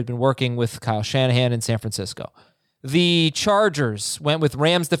brother, who had been working with Kyle Shanahan in San Francisco. The Chargers went with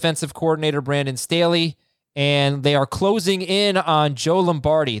Rams defensive coordinator Brandon Staley, and they are closing in on Joe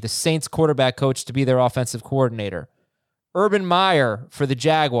Lombardi, the Saints quarterback coach, to be their offensive coordinator. Urban Meyer for the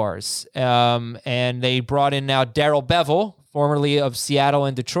Jaguars, and they brought in now Darrell Bevell, formerly of Seattle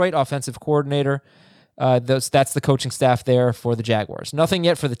and Detroit, offensive coordinator. That's the coaching staff there for the Jaguars. Nothing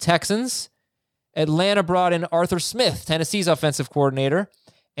yet for the Texans. Atlanta brought in Arthur Smith, Tennessee's offensive coordinator,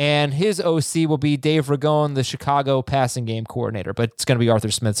 and his OC will be Dave Ragone, the Chicago passing game coordinator, but it's going to be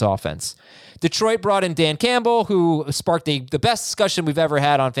Arthur Smith's offense. Detroit brought in Dan Campbell, who sparked the best discussion we've ever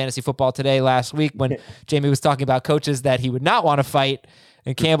had on Fantasy Football Today last week when Jamie was talking about coaches that he would not want to fight,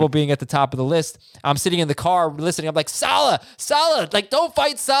 and Campbell being at the top of the list. I'm sitting in the car listening. I'm like, Saleh, like, don't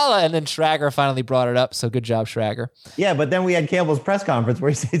fight Saleh. And then Schrager finally brought it up. So good job, Schrager. Yeah, but then we had Campbell's press conference where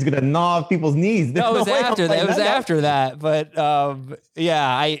he said he's going to gnaw off people's knees. No, it was after that. It was after that. But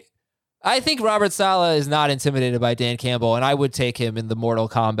yeah, I think Robert Saleh is not intimidated by Dan Campbell, and I would take him in the Mortal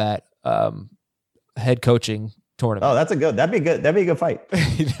Kombat head coaching tournament. Oh, that'd be a good fight.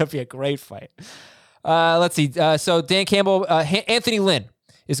 That'd be a great fight. Let's see. So Dan Campbell, Anthony Lynn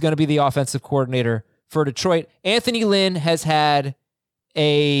is going to be the offensive coordinator for Detroit. Anthony Lynn has had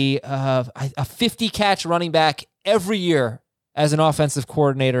a 50-catch running back every year as an offensive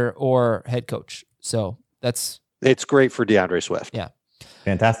coordinator or head coach. So it's great for DeAndre Swift. Yeah.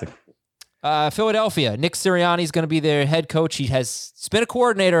 Fantastic. Philadelphia, Nick Sirianni is going to be their head coach. He's been a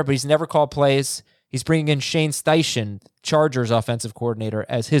coordinator, but he's never called plays. He's bringing in Shane Steichen, Chargers offensive coordinator,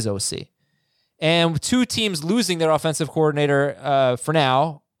 as his OC. And two teams losing their offensive coordinator for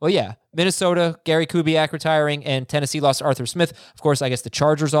now. Well, yeah, Minnesota, Gary Kubiak retiring, and Tennessee lost Arthur Smith. Of course, I guess the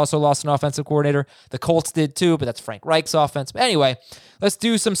Chargers also lost an offensive coordinator. The Colts did too, but that's Frank Reich's offense. But anyway, let's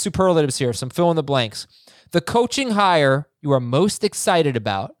do some superlatives here, some fill in the blanks. The coaching hire you are most excited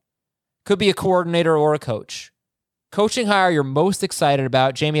about could be a coordinator or a coach. Coaching hire you're most excited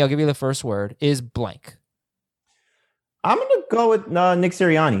about, Jamie, I'll give you the first word, is blank. I'm going to go with Nick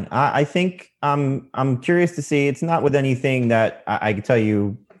Sirianni. I think I'm curious to see. It's not with anything that I can tell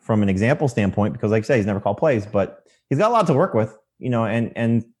you from an example standpoint, because like I say, he's never called plays, but he's got a lot to work with,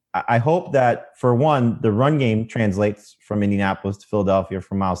 and I hope that, for one, the run game translates from Indianapolis to Philadelphia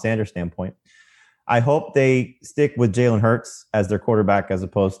from Miles Sanders' standpoint. I hope they stick with Jalen Hurts as their quarterback as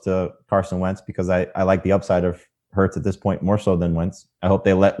opposed to Carson Wentz, because I like the upside of Hurts at this point more so than Wentz. I hope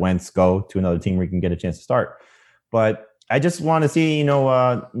they let Wentz go to another team where he can get a chance to start. But I just want to see,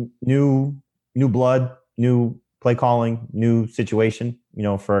 new blood, new play calling, new situation,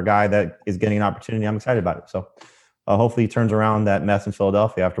 for a guy that is getting an opportunity. I'm excited about it. So hopefully he turns around that mess in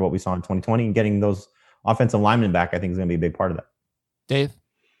Philadelphia after what we saw in 2020, and getting those offensive linemen back, I think, is going to be a big part of that. Dave?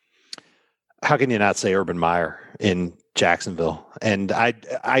 How can you not say Urban Meyer in Jacksonville? And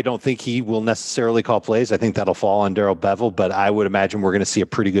I don't think he will necessarily call plays. I think that'll fall on Darrell Bevell, but I would imagine we're going to see a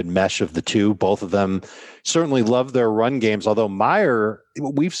pretty good mesh of the two. Both of them certainly love their run games, although Meyer,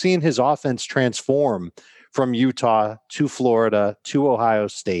 we've seen his offense transform from Utah to Florida to Ohio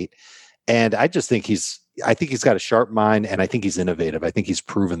State. And I just think he's got a sharp mind, and I think he's innovative. I think he's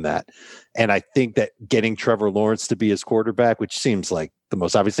proven that. And I think that getting Trevor Lawrence to be his quarterback, which seems like the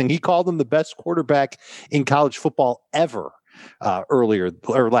most obvious thing, he called him the best quarterback in college football ever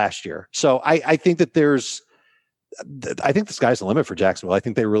last year. So I think that I think the sky's the limit for Jacksonville. I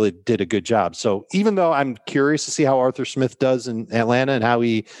think they really did a good job. So even though I'm curious to see how Arthur Smith does in Atlanta and how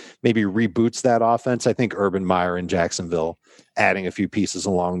he maybe reboots that offense, I think Urban Meyer in Jacksonville, adding a few pieces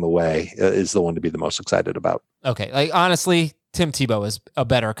along the way, is the one to be the most excited about. Okay. Honestly, Tim Tebow is a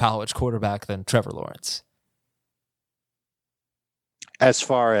better college quarterback than Trevor Lawrence. As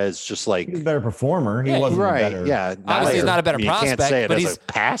far as just he's a better performer. He wasn't right. Better. Yeah. Obviously, he's not a better prospect, can't say it but as he's a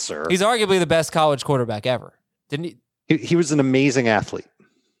passer. He's arguably the best college quarterback ever. Didn't he? He was an amazing athlete.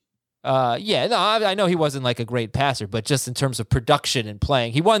 I know he wasn't a great passer, but just in terms of production and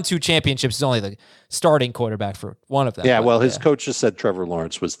playing, he won 2 championships. He's only the starting quarterback for one of them. Yeah, his coach just said Trevor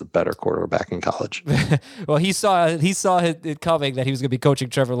Lawrence was the better quarterback in college. Well, he saw it coming that he was going to be coaching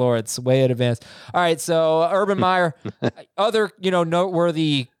Trevor Lawrence way in advance. All right, so Urban Meyer, other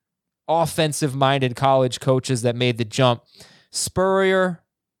noteworthy offensive-minded college coaches that made the jump: Spurrier,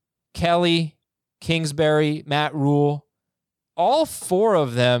 Kelly, Kingsbury, Matt Rule. All 4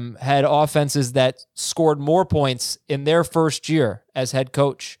 of them had offenses that scored more points in their first year as head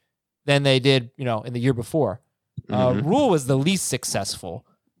coach than they did, in the year before. Rule was the least successful,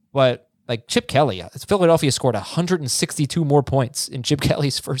 but Chip Kelly, Philadelphia scored 162 more points in Chip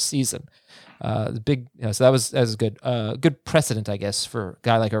Kelly's first season. So that was good. Good precedent, I guess, for a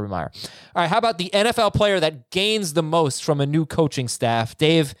guy like Urban Meyer. All right, how about the NFL player that gains the most from a new coaching staff?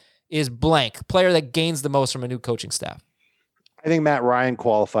 Dave is blank. Player that gains the most from a new coaching staff. I think Matt Ryan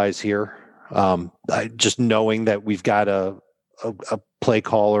qualifies here. Just knowing that we've got a play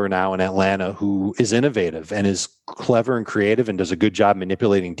caller now in Atlanta who is innovative and is clever and creative and does a good job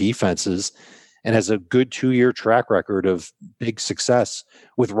manipulating defenses and has a good 2-year track record of big success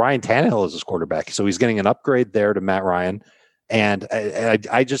with Ryan Tannehill as his quarterback. So he's getting an upgrade there to Matt Ryan. And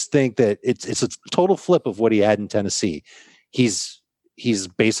I just think that it's a total flip of what he had in Tennessee. He's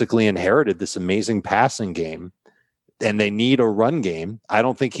basically inherited this amazing passing game, and they need a run game. I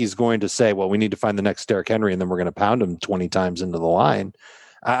don't think he's going to say, well, we need to find the next Derrick Henry and then we're going to pound him 20 times into the line.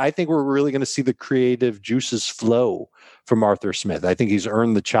 I think we're really going to see the creative juices flow from Arthur Smith. I think he's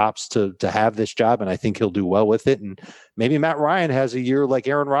earned the chops to have this job, and I think he'll do well with it. And maybe Matt Ryan has a year like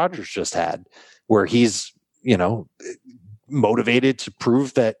Aaron Rodgers just had, where he's, motivated to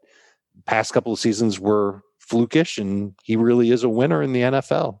prove that past couple of seasons were flukish and he really is a winner in the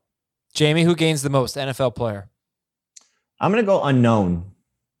NFL. Jamie, who gains the most? NFL player. I'm going to go unknown.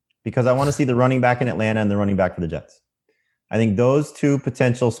 because I want to see the running back in Atlanta and the running back for the Jets. I think those two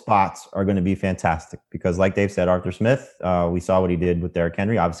potential spots are going to be fantastic because, like Dave said, Arthur Smith, we saw what he did with Derrick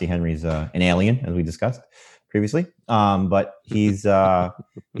Henry. Obviously, Henry's an alien, as we discussed previously, but he's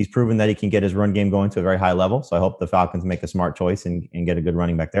proven that he can get his run game going to a very high level. So I hope the Falcons make a smart choice and get a good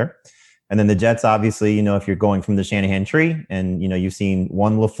running back there. And then the Jets, obviously, if you're going from the Shanahan tree, and you've seen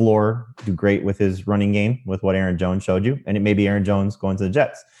one LaFleur do great with his running game with what Aaron Jones showed you, and it may be Aaron Jones going to the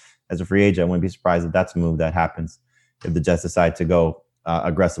Jets as a free agent. I wouldn't be surprised if that's a move that happens if the Jets decide to go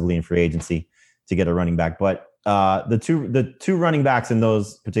aggressively in free agency to get a running back. But the two running backs in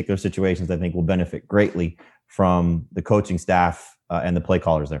those particular situations, I think, will benefit greatly from the coaching staff and the play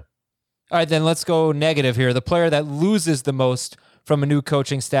callers there. All right, then let's go negative here. The player that loses the most from a new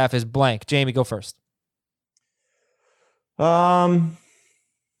coaching staff is blank. Jamie, go first. It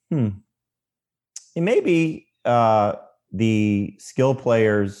may be the skill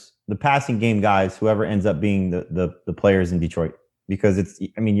players, the passing game guys, whoever ends up being the players in Detroit, because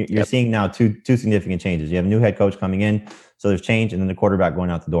you're seeing now two significant changes. You have a new head coach coming in, so there's change, and then the quarterback going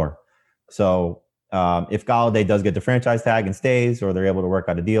out the door. So if Golladay does get the franchise tag and stays, or they're able to work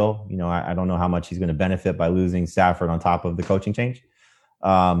out a deal, I don't know how much he's going to benefit by losing Stafford on top of the coaching change.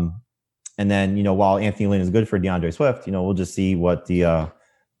 And then, while Anthony Lynn is good for DeAndre Swift, we'll just see what the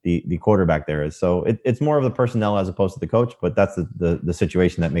quarterback there is. So it's more of the personnel as opposed to the coach, but that's the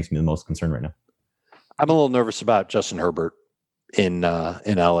situation that makes me the most concerned right now. I'm a little nervous about Justin Herbert in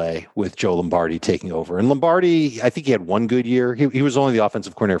LA with Joe Lombardi taking over. And Lombardi, I think he had one good year. He was only the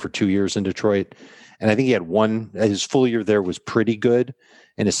offensive coordinator for 2 years in Detroit. And I think he had his full year there was pretty good.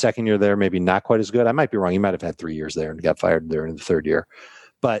 And his second year there, maybe not quite as good. I might be wrong. He might have had 3 years there and got fired there in the third year.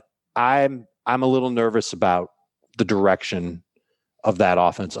 But I'm a little nervous about the direction of that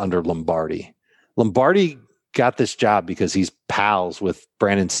offense under Lombardi. Lombardi got this job because he's pals with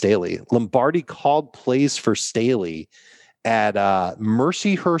Brandon Staley. Lombardi called plays for Staley at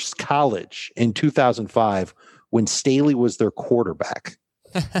Mercyhurst College in 2005 when Staley was their quarterback.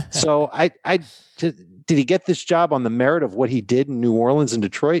 So did he get this job on the merit of what he did in New Orleans and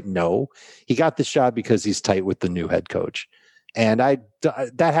Detroit? No, he got this job because he's tight with the new head coach. And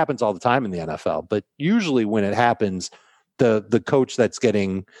that happens all the time in the NFL, but usually when it happens, the coach that's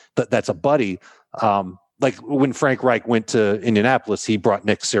a buddy, like when Frank Reich went to Indianapolis, he brought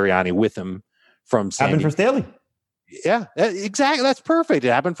Nick Sirianni with him from happened for Staley. Yeah, exactly. That's perfect. It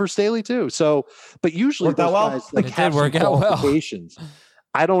happened for Staley too. So, but usually worked out well. Guys have some qualifications. Well.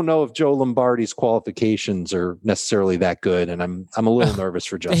 I don't know if Joe Lombardi's qualifications are necessarily that good, and I'm a little nervous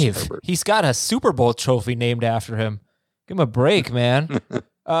for Justin Herbert. He's got a Super Bowl trophy named after him. Give him a break, man.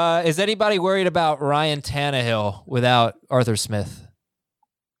 Is anybody worried about Ryan Tannehill without Arthur Smith?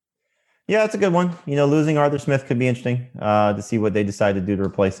 Yeah, it's a good one. Losing Arthur Smith could be interesting to see what they decide to do to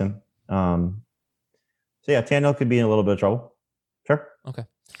replace him. So yeah, Tannehill could be in a little bit of trouble. Sure. Okay.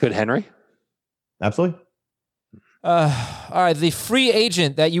 Could Henry? Absolutely. All right. The free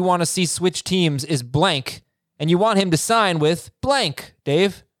agent that you want to see switch teams is blank, and you want him to sign with blank.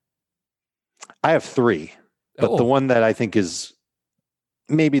 Dave? I have 3, but the one that I think is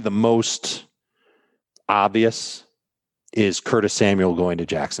maybe the most obvious is Curtis Samuel going to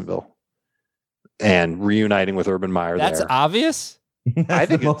Jacksonville and reuniting with Urban Meyer. That's obvious? I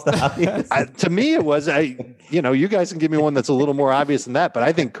think most obvious. To me, it was. You guys can give me one that's a little more obvious than that, but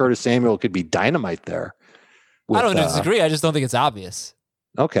I think Curtis Samuel could be dynamite there. I don't disagree. I just don't think it's obvious.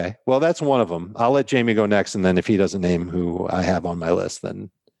 Okay, well, that's one of them. I'll let Jamie go next, and then if he doesn't name who I have on my list,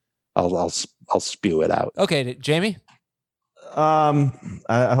 then I'll spew it out. Okay, Jamie.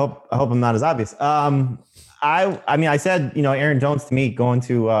 I hope I'm not as obvious. I said, Aaron Jones to me going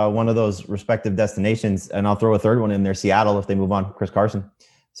to one of those respective destinations, and I'll throw a third one in there, Seattle, if they move on, Chris Carson.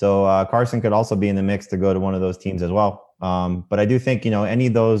 So Carson could also be in the mix to go to one of those teams as well. But I do think, any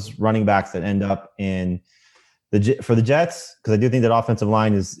of those running backs that end up for the Jets, because I do think that offensive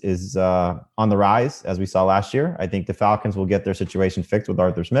line is on the rise, as we saw last year. I think the Falcons will get their situation fixed with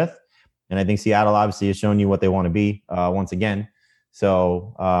Arthur Smith. And I think Seattle obviously has shown you what they want to be once again.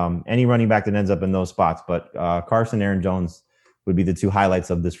 So any running back that ends up in those spots, but Carson, Aaron Jones would be the 2 highlights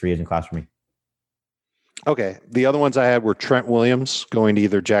of this free agent class for me. Okay. The other ones I had were Trent Williams going to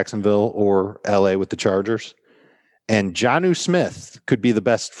either Jacksonville or LA with the Chargers. And Jonnu Smith could be the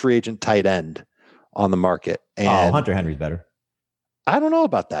best free agent tight end on the market. And Hunter Henry's better. I don't know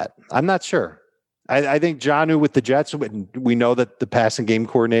about that. I'm not sure. I think Jonnu with the Jets, we know that the passing game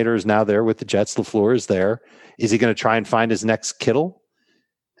coordinator is now there with the Jets. LaFleur is there. Is he going to try and find his next Kittle?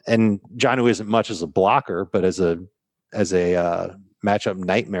 And Jonnu isn't much as a blocker, but as a matchup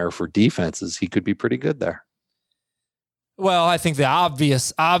nightmare for defenses, he could be pretty good there. Well, I think the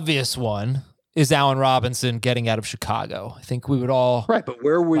obvious one is Allen Robinson getting out of Chicago. I think we would all right. But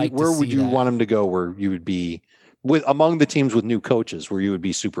where would you want him to go? Where you would be among the teams with new coaches, where you would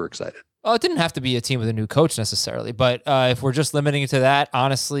be super excited? Oh, it didn't have to be a team with a new coach necessarily, but if we're just limiting it to that,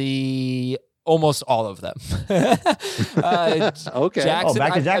 honestly, almost all of them. Okay. Back to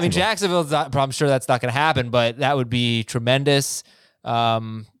Jacksonville. I mean, Jacksonville's not, I'm sure that's not going to happen, but that would be tremendous.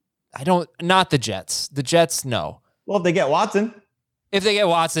 Not the Jets. The Jets, no. Well, if they get Watson. If they get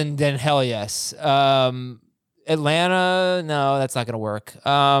Watson, then hell yes. Atlanta, no, that's not going to work.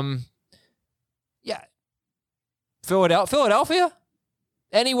 Yeah. Philadelphia?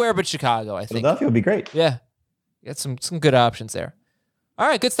 Anywhere but Chicago, I think. Philadelphia would be great. Yeah. Got some good options there. All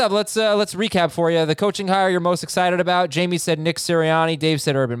right, good stuff. Let's recap for you. The coaching hire you're most excited about. Jamie said Nick Sirianni. Dave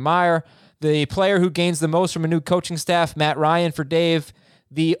said Urban Meyer. The player who gains the most from a new coaching staff, Matt Ryan for Dave.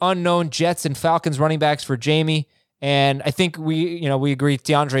 The unknown Jets and Falcons running backs for Jamie. And I think we agree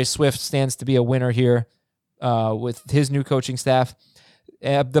DeAndre Swift stands to be a winner here with his new coaching staff.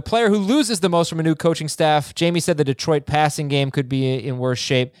 The player who loses the most from a new coaching staff, Jamie said the Detroit passing game could be in worse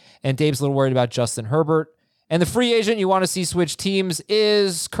shape, and Dave's a little worried about Justin Herbert. And the free agent you want to see switch teams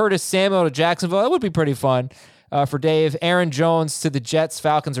is Curtis Samuel to Jacksonville. That would be pretty fun for Dave. Aaron Jones to the Jets,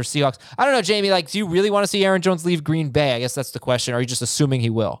 Falcons, or Seahawks. I don't know, Jamie, do you really want to see Aaron Jones leave Green Bay? I guess that's the question. Or are you just assuming he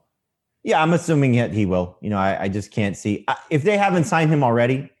will? Yeah, I'm assuming he will. I just can't see. If they haven't signed him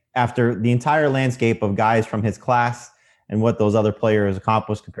already, after the entire landscape of guys from his class and what those other players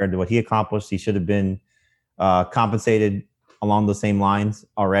accomplished compared to what he accomplished, he should have been compensated along the same lines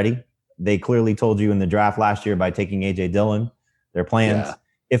already. They clearly told you in the draft last year by taking A.J. Dillon, their plans. Yeah.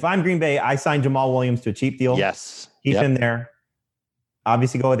 If I'm Green Bay, I sign Jamal Williams to a cheap deal. Yes. Keep him there.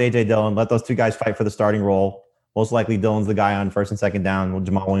 Obviously go with A.J. Dillon. Let those two guys fight for the starting role. Most likely Dillon's the guy on first and second down, with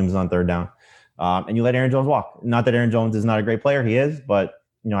Jamal Williams on third down. And you let Aaron Jones walk. Not that Aaron Jones is not a great player. He is. But,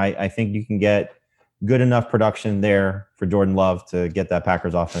 I think you can get good enough production there for Jordan Love to get that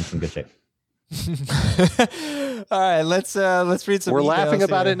Packers offense in good shape. All right, let's read some. We're laughing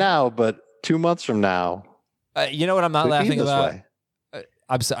about it now, but 2 months from now, you know what I'm not laughing about?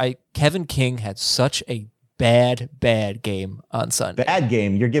 Kevin King had such a bad game on Sunday. Bad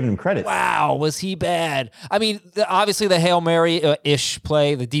game. You're giving him credit. Wow, was he bad? I mean, obviously the Hail Mary-ish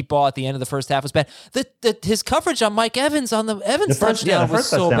play, the deep ball at the end of the first half was bad. His coverage on Mike Evans on the Evans touchdown was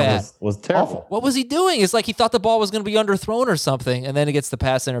so bad. Was terrible. What was he doing? It's like he thought the ball was going to be underthrown or something, and then he gets the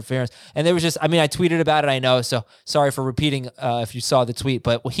pass interference. And there was just, I tweeted about it, I know, so sorry for repeating if you saw the tweet,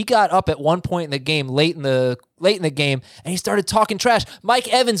 but he got up at one point in the game, late in the game, and he started talking trash. Mike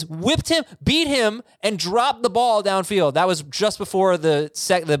Evans whipped him, beat him, and dropped the ball downfield. That was just before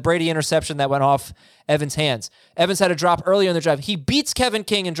the Brady interception that went off Evans' hands. Evans had a drop earlier in the drive. He beats Kevin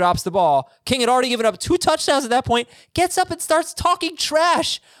King and drops the ball. King had already given up 2 touchdowns at that point, gets up and starts talking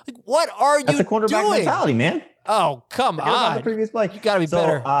trash. Like, what are you doing? That's a quarterback mentality, man. Oh, come on. The previous play. You got to be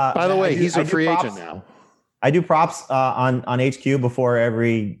better. By the way, he's a free agent now. I do props on HQ before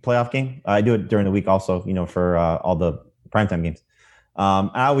every playoff game. I do it during the week also, for all the primetime games.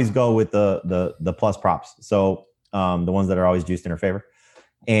 I always go with the plus props. So the ones that are always juiced in our favor.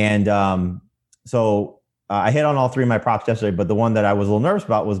 And so I hit on all 3 of my props yesterday, but the one that I was a little nervous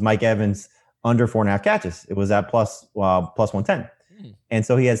about was Mike Evans under 4.5 catches. It was at plus 110. And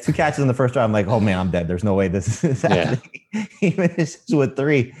so he has 2 catches in the first drive. I'm like, oh man, I'm dead. There's no way this is happening. Yeah. He finishes with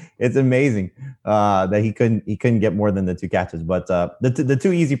 3. It's amazing that he couldn't get more than the 2 catches. But the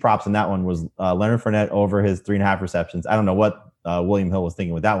 2 easy props in that one was Leonard Fournette over his 3.5 receptions. I don't know what William Hill was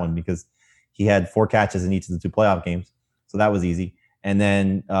thinking with that one because he had 4 catches in each of the 2 playoff games. So that was easy. And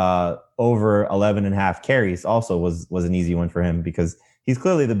then over 11.5 carries also was an easy one for him because he's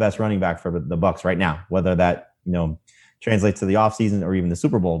clearly the best running back for the Bucs right now, whether that, translates to the offseason or even the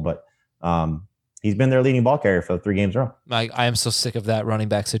Super Bowl. But he's been their leading ball carrier for 3 games in a row. I am so sick of that running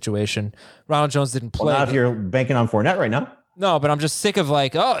back situation. Ronald Jones didn't play. Well, not if you're banking on Fournette right now. No, but I'm just sick of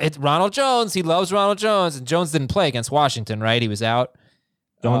it's Ronald Jones. He loves Ronald Jones. And Jones didn't play against Washington, right? He was out.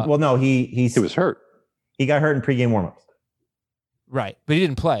 Well, no, he was hurt. He got hurt in pregame warmups. Right, but he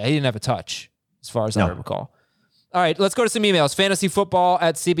didn't play. He didn't have a touch, as far as I recall. All right, let's go to some emails.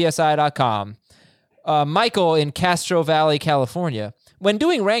 fantasyfootball@cbsi.com. Michael in Castro Valley, California. When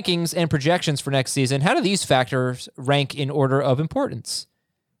doing rankings and projections for next season, how do these factors rank in order of importance?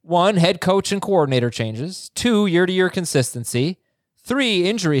 1, head coach and coordinator changes. 2, year-to-year consistency. 3,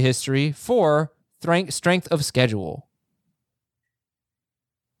 injury history. 4, strength of schedule.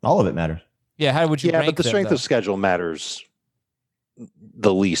 All of it matters. Yeah, how would you rank but the strength of schedule matters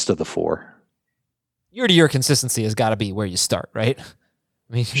the least of the 4. Year-to-year consistency has got to be where you start, right?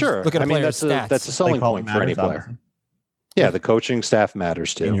 I mean, sure. Look at a player's stats. That's a selling point for any player. Yeah, the coaching staff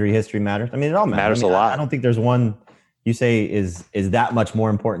matters too. Injury history matters. I mean, it all matters. A lot. I don't think there's one you say is that much more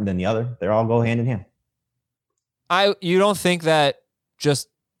important than the other. They all go hand in hand. You don't think that just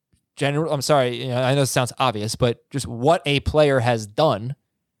general? I'm sorry. I know this sounds obvious, but just what a player has done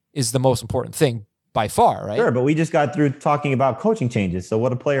is the most important thing by far, right? Sure, but we just got through talking about coaching changes. So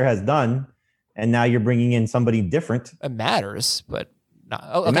what a player has done, and now you're bringing in somebody different. It matters, but not.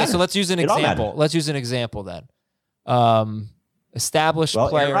 Okay, so let's use an example. Let's use an example then. Established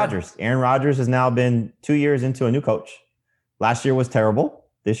player. Aaron Rodgers has now been 2 years into a new coach. Last year was terrible.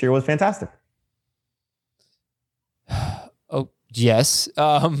 This year was fantastic. Oh, yes.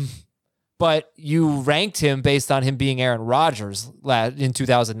 But you ranked him based on him being Aaron Rodgers in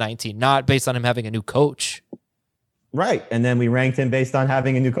 2019, not based on him having a new coach. Right. And then we ranked him based on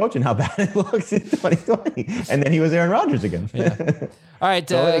having a new coach and how bad it looks in 2020. And then he was Aaron Rodgers again. Yeah. All right.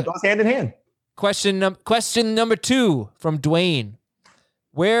 So it goes hand in hand. Question number 2 from Dwayne.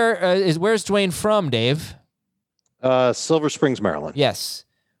 Where's Dwayne from, Dave? Silver Springs, Maryland. Yes.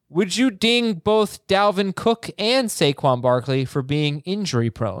 Would you ding both Dalvin Cook and Saquon Barkley for being injury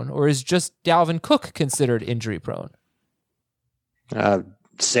prone, or is just Dalvin Cook considered injury prone?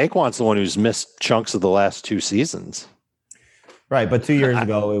 Saquon's the one who's missed chunks of the last 2 seasons. Right, but 2 years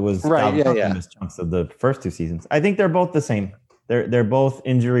ago it was Dalvin Cook who missed chunks of the first 2 seasons. I think they're both the same. They're both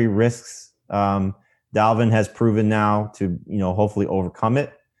injury risks. Dalvin has proven now to hopefully overcome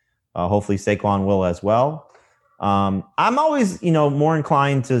it. Hopefully Saquon will as well. I'm always, more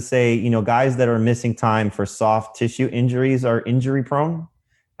inclined to say, guys that are missing time for soft tissue injuries are injury prone,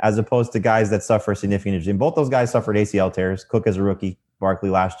 as opposed to guys that suffer significant injury. And both those guys suffered ACL tears. Cook as a rookie, Barkley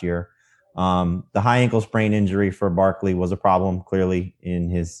last year. The high ankle sprain injury for Barkley was a problem clearly in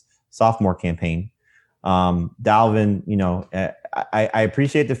his sophomore campaign. Dalvin, I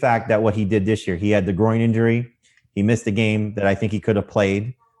appreciate the fact that what he did this year, he had the groin injury. He missed a game that I think he could have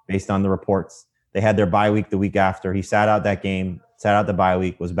played based on the reports. They had their bye week the week after. He sat out that game, sat out the bye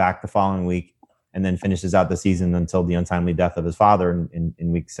week, was back the following week, and then finishes out the season until the untimely death of his father in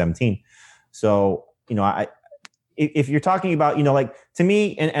week 17. So, if you're talking about, to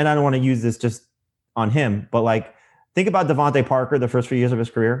me, and I don't want to use this just on him, but think about Devontae Parker the first few years of his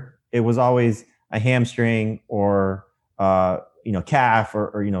career. It was always a hamstring or, calf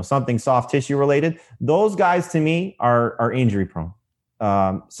or something soft tissue related. Those guys to me are injury prone.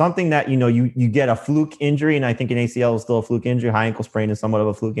 Something that, you get a fluke injury, and I think an ACL is still a fluke injury. High ankle sprain is somewhat of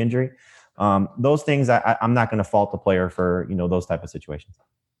a fluke injury. Those things, I'm not going to fault the player for, those type of situations.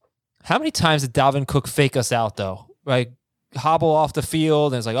 How many times did Dalvin Cook fake us out, though? Hobble off the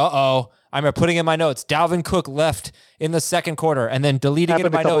field, and it's like, I remember putting in my notes, Dalvin Cook left in the second quarter, and then deleting it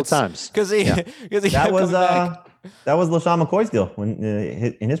in my notes. Because he that was LaShawn McCoy's deal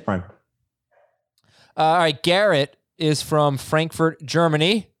in his prime. All right, Garrett is from Frankfurt,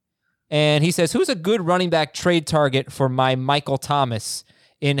 Germany, and he says, who's a good running back trade target for my Michael Thomas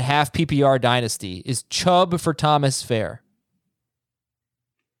in half PPR dynasty? Is Chubb for Thomas fair?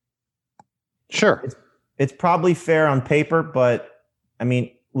 Sure. It's probably fair on paper, but I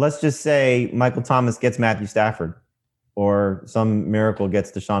mean, let's just say Michael Thomas gets Matthew Stafford or some miracle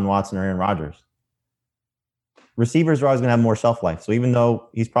gets Deshaun Watson or Aaron Rodgers. Receivers are always going to have more shelf life. So even though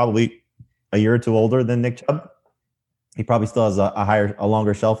he's probably a year or two older than Nick Chubb, he probably still has a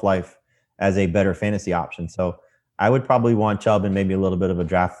longer shelf life as a better fantasy option. So I would probably want Chubb and maybe a little bit of a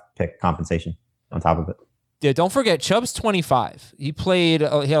draft pick compensation on top of it. Yeah, don't forget, Chubb's 25. He had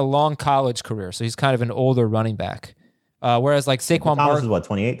a long college career, so he's kind of an older running back. Whereas Saquon Thomas is what,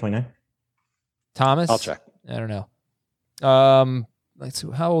 28, 29? Thomas? I'll check. I don't know. Let's see,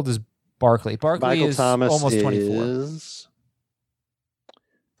 how old is Barkley? Barkley is Thomas almost 24.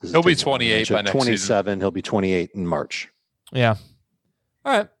 He'll be 28 by next 27. season. He'll be 28 in March. Yeah.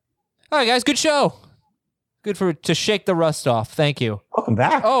 All right, guys. Good show. Good to shake the rust off. Thank you. Welcome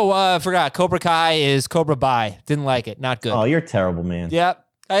back. Oh, I forgot. Cobra Kai is Cobra Bai. Didn't like it. Not good. Oh, you're terrible, man. Yep.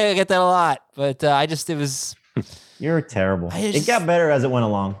 I get that a lot, but it was. You're terrible. It got better as it went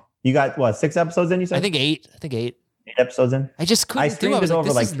along. You got what, 6 episodes in? You said? I think 8. 8 episodes in. I just couldn't. I streamed it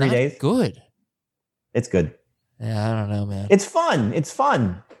over 3 days. Good. It's good. Yeah, I don't know, man. It's fun.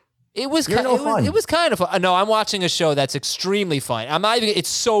 It was kind of fun. No, I'm watching a show that's extremely fun. It's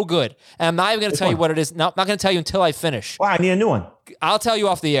so good. And I'm not even going to tell you what it is. No, I'm not going to tell you until I finish. Wow, I need a new one. I'll tell you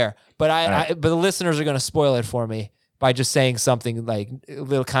off the air, but but the listeners are going to spoil it for me by just saying something a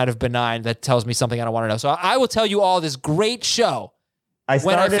little kind of benign that tells me something I don't want to know. So I will tell you all this great show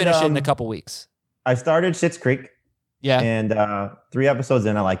when I finish it in a couple weeks. I started Schitt's Creek. Yeah. And 3 episodes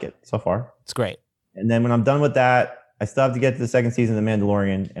in, I like it so far. It's great. And then when I'm done with that, I still have to get to the second season of The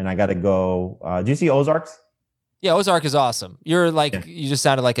Mandalorian, and I got to go. Do you see Ozarks? Yeah, Ozark is awesome. You're like, you just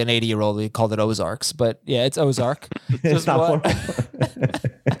sounded like an 80-year-old. We called it Ozarks, but yeah, it's Ozark. It's not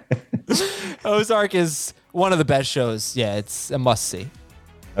Ozark is one of the best shows. Yeah, it's a must-see.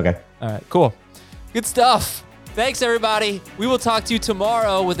 Okay. All right, cool. Good stuff. Thanks, everybody. We will talk to you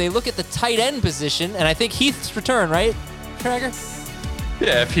tomorrow with a look at the tight end position, and I think Heath's return, right, Traeger?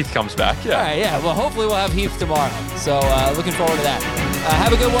 Yeah, if Heath comes back, yeah. All right, yeah. Well, hopefully we'll have Heath tomorrow. So looking forward to that.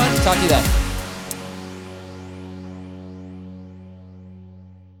 Have a good one. Talk to you then.